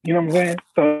 You know what I'm saying?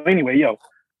 So anyway,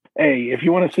 hey, if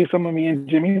you want to see some of me and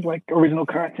Jimmy's original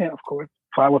content, of course,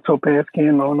 follow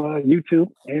Topazkin on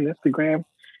YouTube and Instagram.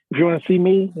 If you want to see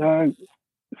me, not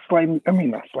slightly,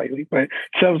 but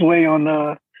Chubb's Way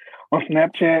on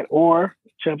Snapchat or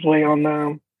Chubb's Way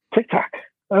on TikTok.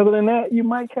 Other than that, you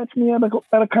might catch me at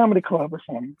a comedy club or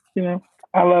something.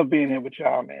 I love being here with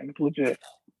y'all, man. It's legit.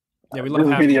 Yeah, we love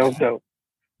this video's dope.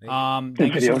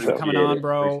 Thank you so much for coming on,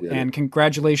 bro. And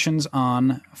congratulations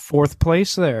on 4th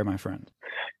place there, my friend.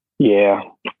 Yeah,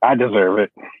 I deserve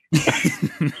it.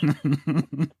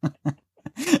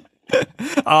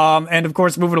 And of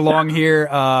course, moving along here,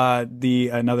 to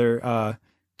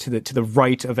the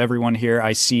right of everyone here,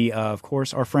 I see, of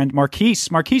course, our friend Marquise.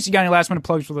 Marquise, you got any last minute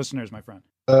plugs for listeners, my friend?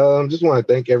 Just want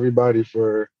to thank everybody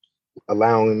for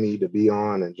allowing me to be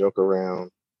on and joke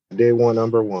around. I did want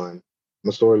number 1. I'm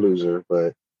a sore loser,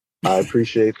 but I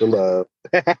appreciate the love.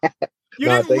 You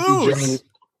didn't lose. You, Jimmy.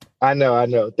 I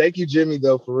know. Thank you, Jimmy,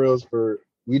 though, for reals.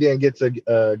 We didn't get to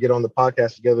get on the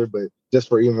podcast together, but just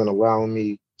for even allowing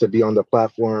me to be on the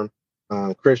platform.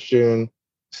 Christian,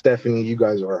 Stephanie, you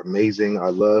guys are amazing. I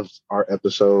loved our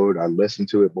episode. I listened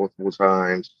to it multiple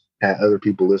times, had other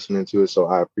people listening to it. So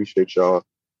I appreciate y'all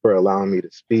for allowing me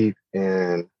to speak.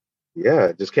 And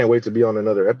yeah, just can't wait to be on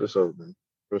another episode, man.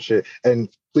 Real shit. And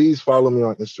please follow me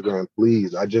on Instagram,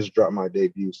 please. I just dropped my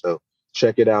debut, so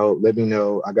check it out. Let me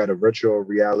know. I got a virtual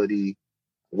reality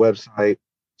website.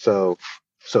 So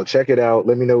check it out.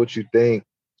 Let me know what you think.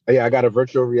 Yeah, I got a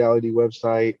virtual reality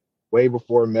website way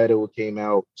before Meta came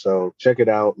out. So check it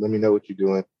out. Let me know what you're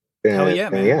doing. Hell yeah,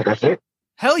 man. Yeah, that's it.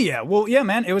 Hell yeah. Well, yeah,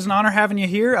 man, it was an honor having you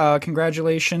here.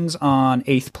 Congratulations on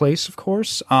 8th place, of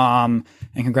course. And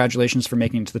congratulations for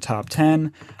making it to the top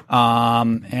 10.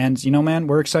 And, man,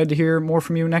 we're excited to hear more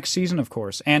from you next season, of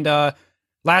course. And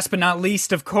last but not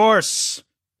least, of course,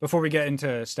 before we get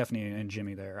into Stephanie and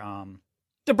Jimmy there,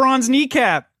 the Bronze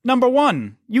Kneecap, number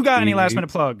 1. You got any last minute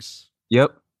plugs?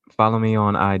 Yep. Follow me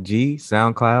on IG,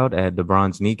 SoundCloud at The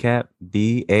Bronze Kneecap,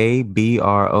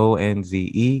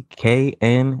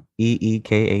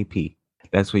 DABRONZEKNEEKAP.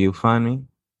 That's where you'll find me.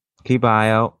 Keep an eye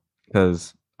out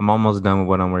because I'm almost done with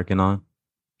what I'm working on.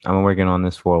 I've been working on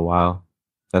this for a while.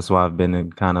 That's why I've been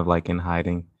in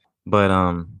hiding. But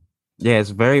yeah, it's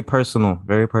very personal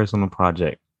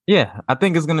project. Yeah, I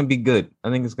think it's gonna be good.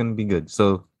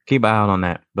 So keep an eye out on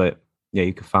that. But yeah,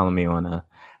 you can follow me on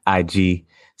IG,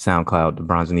 SoundCloud, The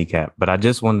Bronze Kneecap. But I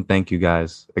just want to thank you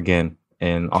guys again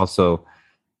and also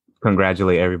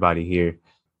congratulate everybody here.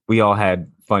 We all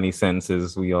had funny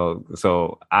sentences.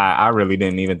 So I really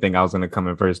didn't even think I was going to come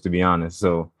in first, to be honest.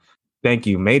 So thank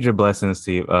you. Major blessings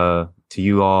to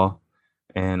you all.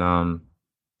 And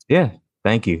yeah,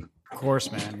 thank you. Of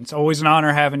course, man. It's always an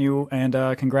honor having you, and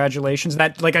congratulations.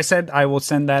 That, like I said, I will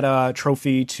send that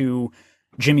trophy to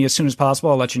Jimmy as soon as possible.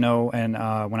 I'll let you know, and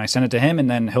when I send it to him, and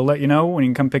then he'll let you know when you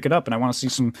can come pick it up. And I want to see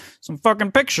some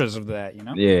fucking pictures of that,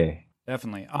 Yeah.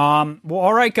 Definitely. Well,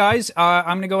 all right, guys. I'm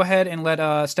going to go ahead and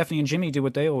let Stephanie and Jimmy do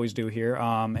what they always do here.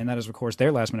 And that is, of course,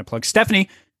 their last minute plug. Stephanie,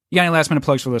 you got any last minute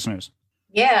plugs for listeners?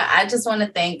 Yeah, I just want to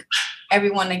thank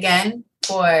everyone again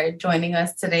for joining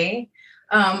us today.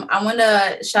 I want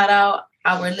to shout out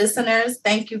our listeners.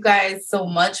 Thank you guys so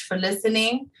much for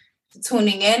listening, for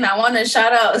tuning in. I want to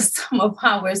shout out some of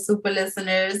our super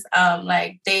listeners,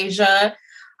 like Deja,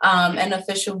 and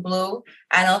Official Blue.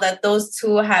 I know that those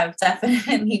two have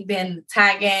definitely been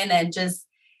tagging and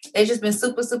they've just been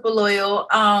super, super loyal.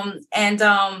 And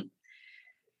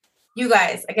you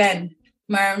guys, again,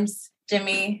 Merms,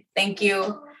 Jimmy, thank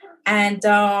you. And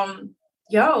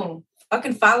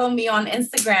fucking follow me on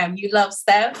Instagram. You love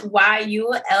Steph,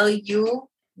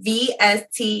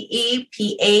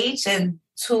 YULUVSTEPH and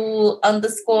 2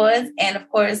 underscores. And of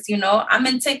course, I'm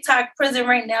in TikTok prison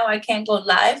right now. I can't go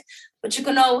live. But you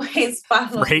can always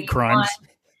follow hate crimes.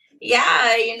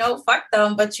 Fuck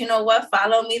them. But you know what?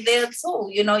 Follow me there too.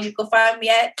 You can find me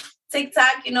at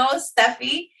TikTok,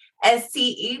 Steffi,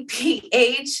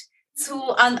 STEPH,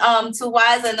 2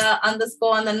 Y's and a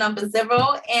underscore on the number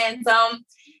 0. And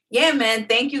yeah, man,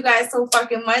 thank you guys so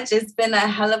fucking much. It's been a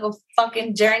hell of a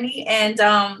fucking journey. And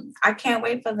I can't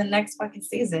wait for the next fucking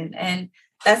season. And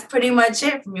that's pretty much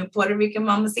it from your Puerto Rican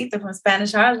mamacita from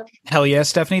Spanish Harlem. Hell yeah,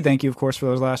 Stephanie. Thank you, of course, for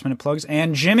those last minute plugs.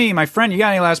 And Jimmy, my friend, you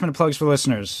got any last minute plugs for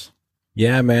listeners?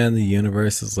 Yeah, man, the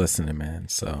universe is listening, man.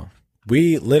 So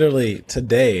we literally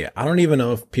today, I don't even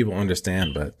know if people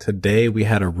understand, but today we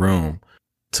had a room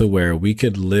to where we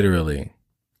could literally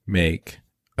make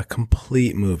a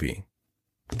complete movie.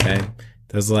 Okay.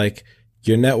 There's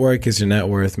your network is your net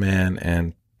worth, man.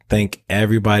 And thank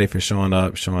everybody for showing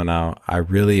up, showing out. I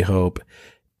really hope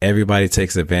everybody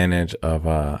takes advantage of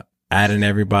adding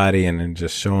everybody and then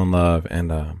just showing love. And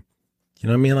you know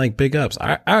what I mean? Big ups.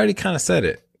 I already kind of said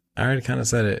it. In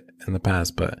the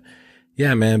past, but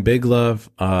yeah, man, big love,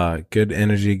 good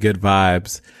energy, good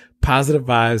vibes, positive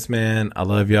vibes, man. I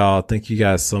love y'all. Thank you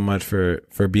guys so much for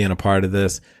being a part of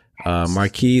this.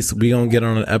 Marquise, we gonna get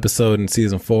on an episode in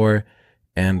season 4.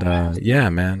 And yeah,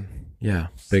 man. Yeah,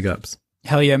 big ups.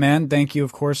 Hell yeah, man. Thank you,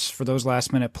 of course, for those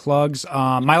last minute plugs.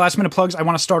 My last minute plugs, I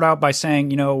want to start out by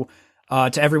saying, to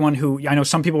everyone who, I know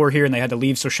some people were here and they had to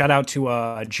leave. So shout out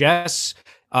to Jess.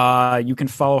 You can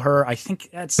follow her. I think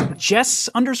that's Jess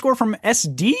 _ from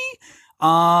SD.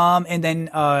 And then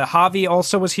Javi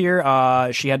also was here.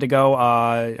 She had to go.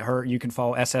 You can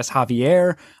follow SS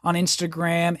Javier on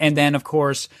Instagram. And then, of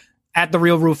course, at The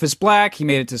Real Rufus Black, he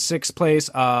made it to 6th place.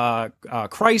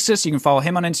 Crisis, you can follow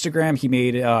him on Instagram. He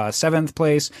made 7th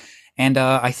place. And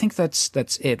I think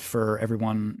that's it for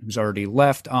everyone who's already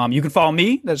left. You can follow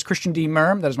me. That is Christian D.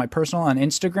 Merm. That is my personal on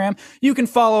Instagram. You can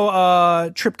follow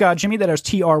Trip God Jimmy. That is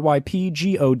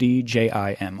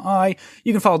TRYPGODJIMI.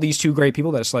 You can follow these two great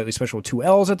people. That is slightly special with 2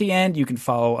 L's at the end. You can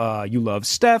follow You Love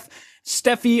Steph.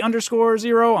 Steffi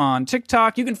 _0 on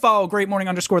TikTok. You can follow Great Morning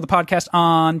 _ the podcast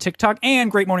on TikTok and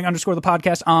Great Morning _ the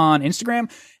podcast on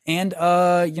Instagram. And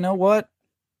you know what?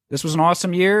 This was an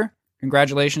awesome year.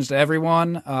 Congratulations to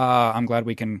everyone. I'm glad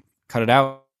we can cut it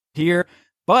out here.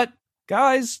 But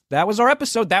guys, that was our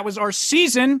episode. That was our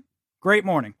season. Great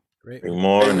morning. Great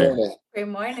morning. Great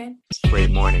morning.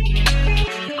 Great morning.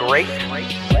 Great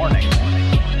morning.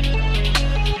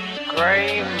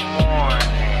 Great morning.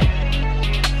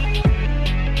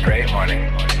 Great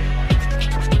morning.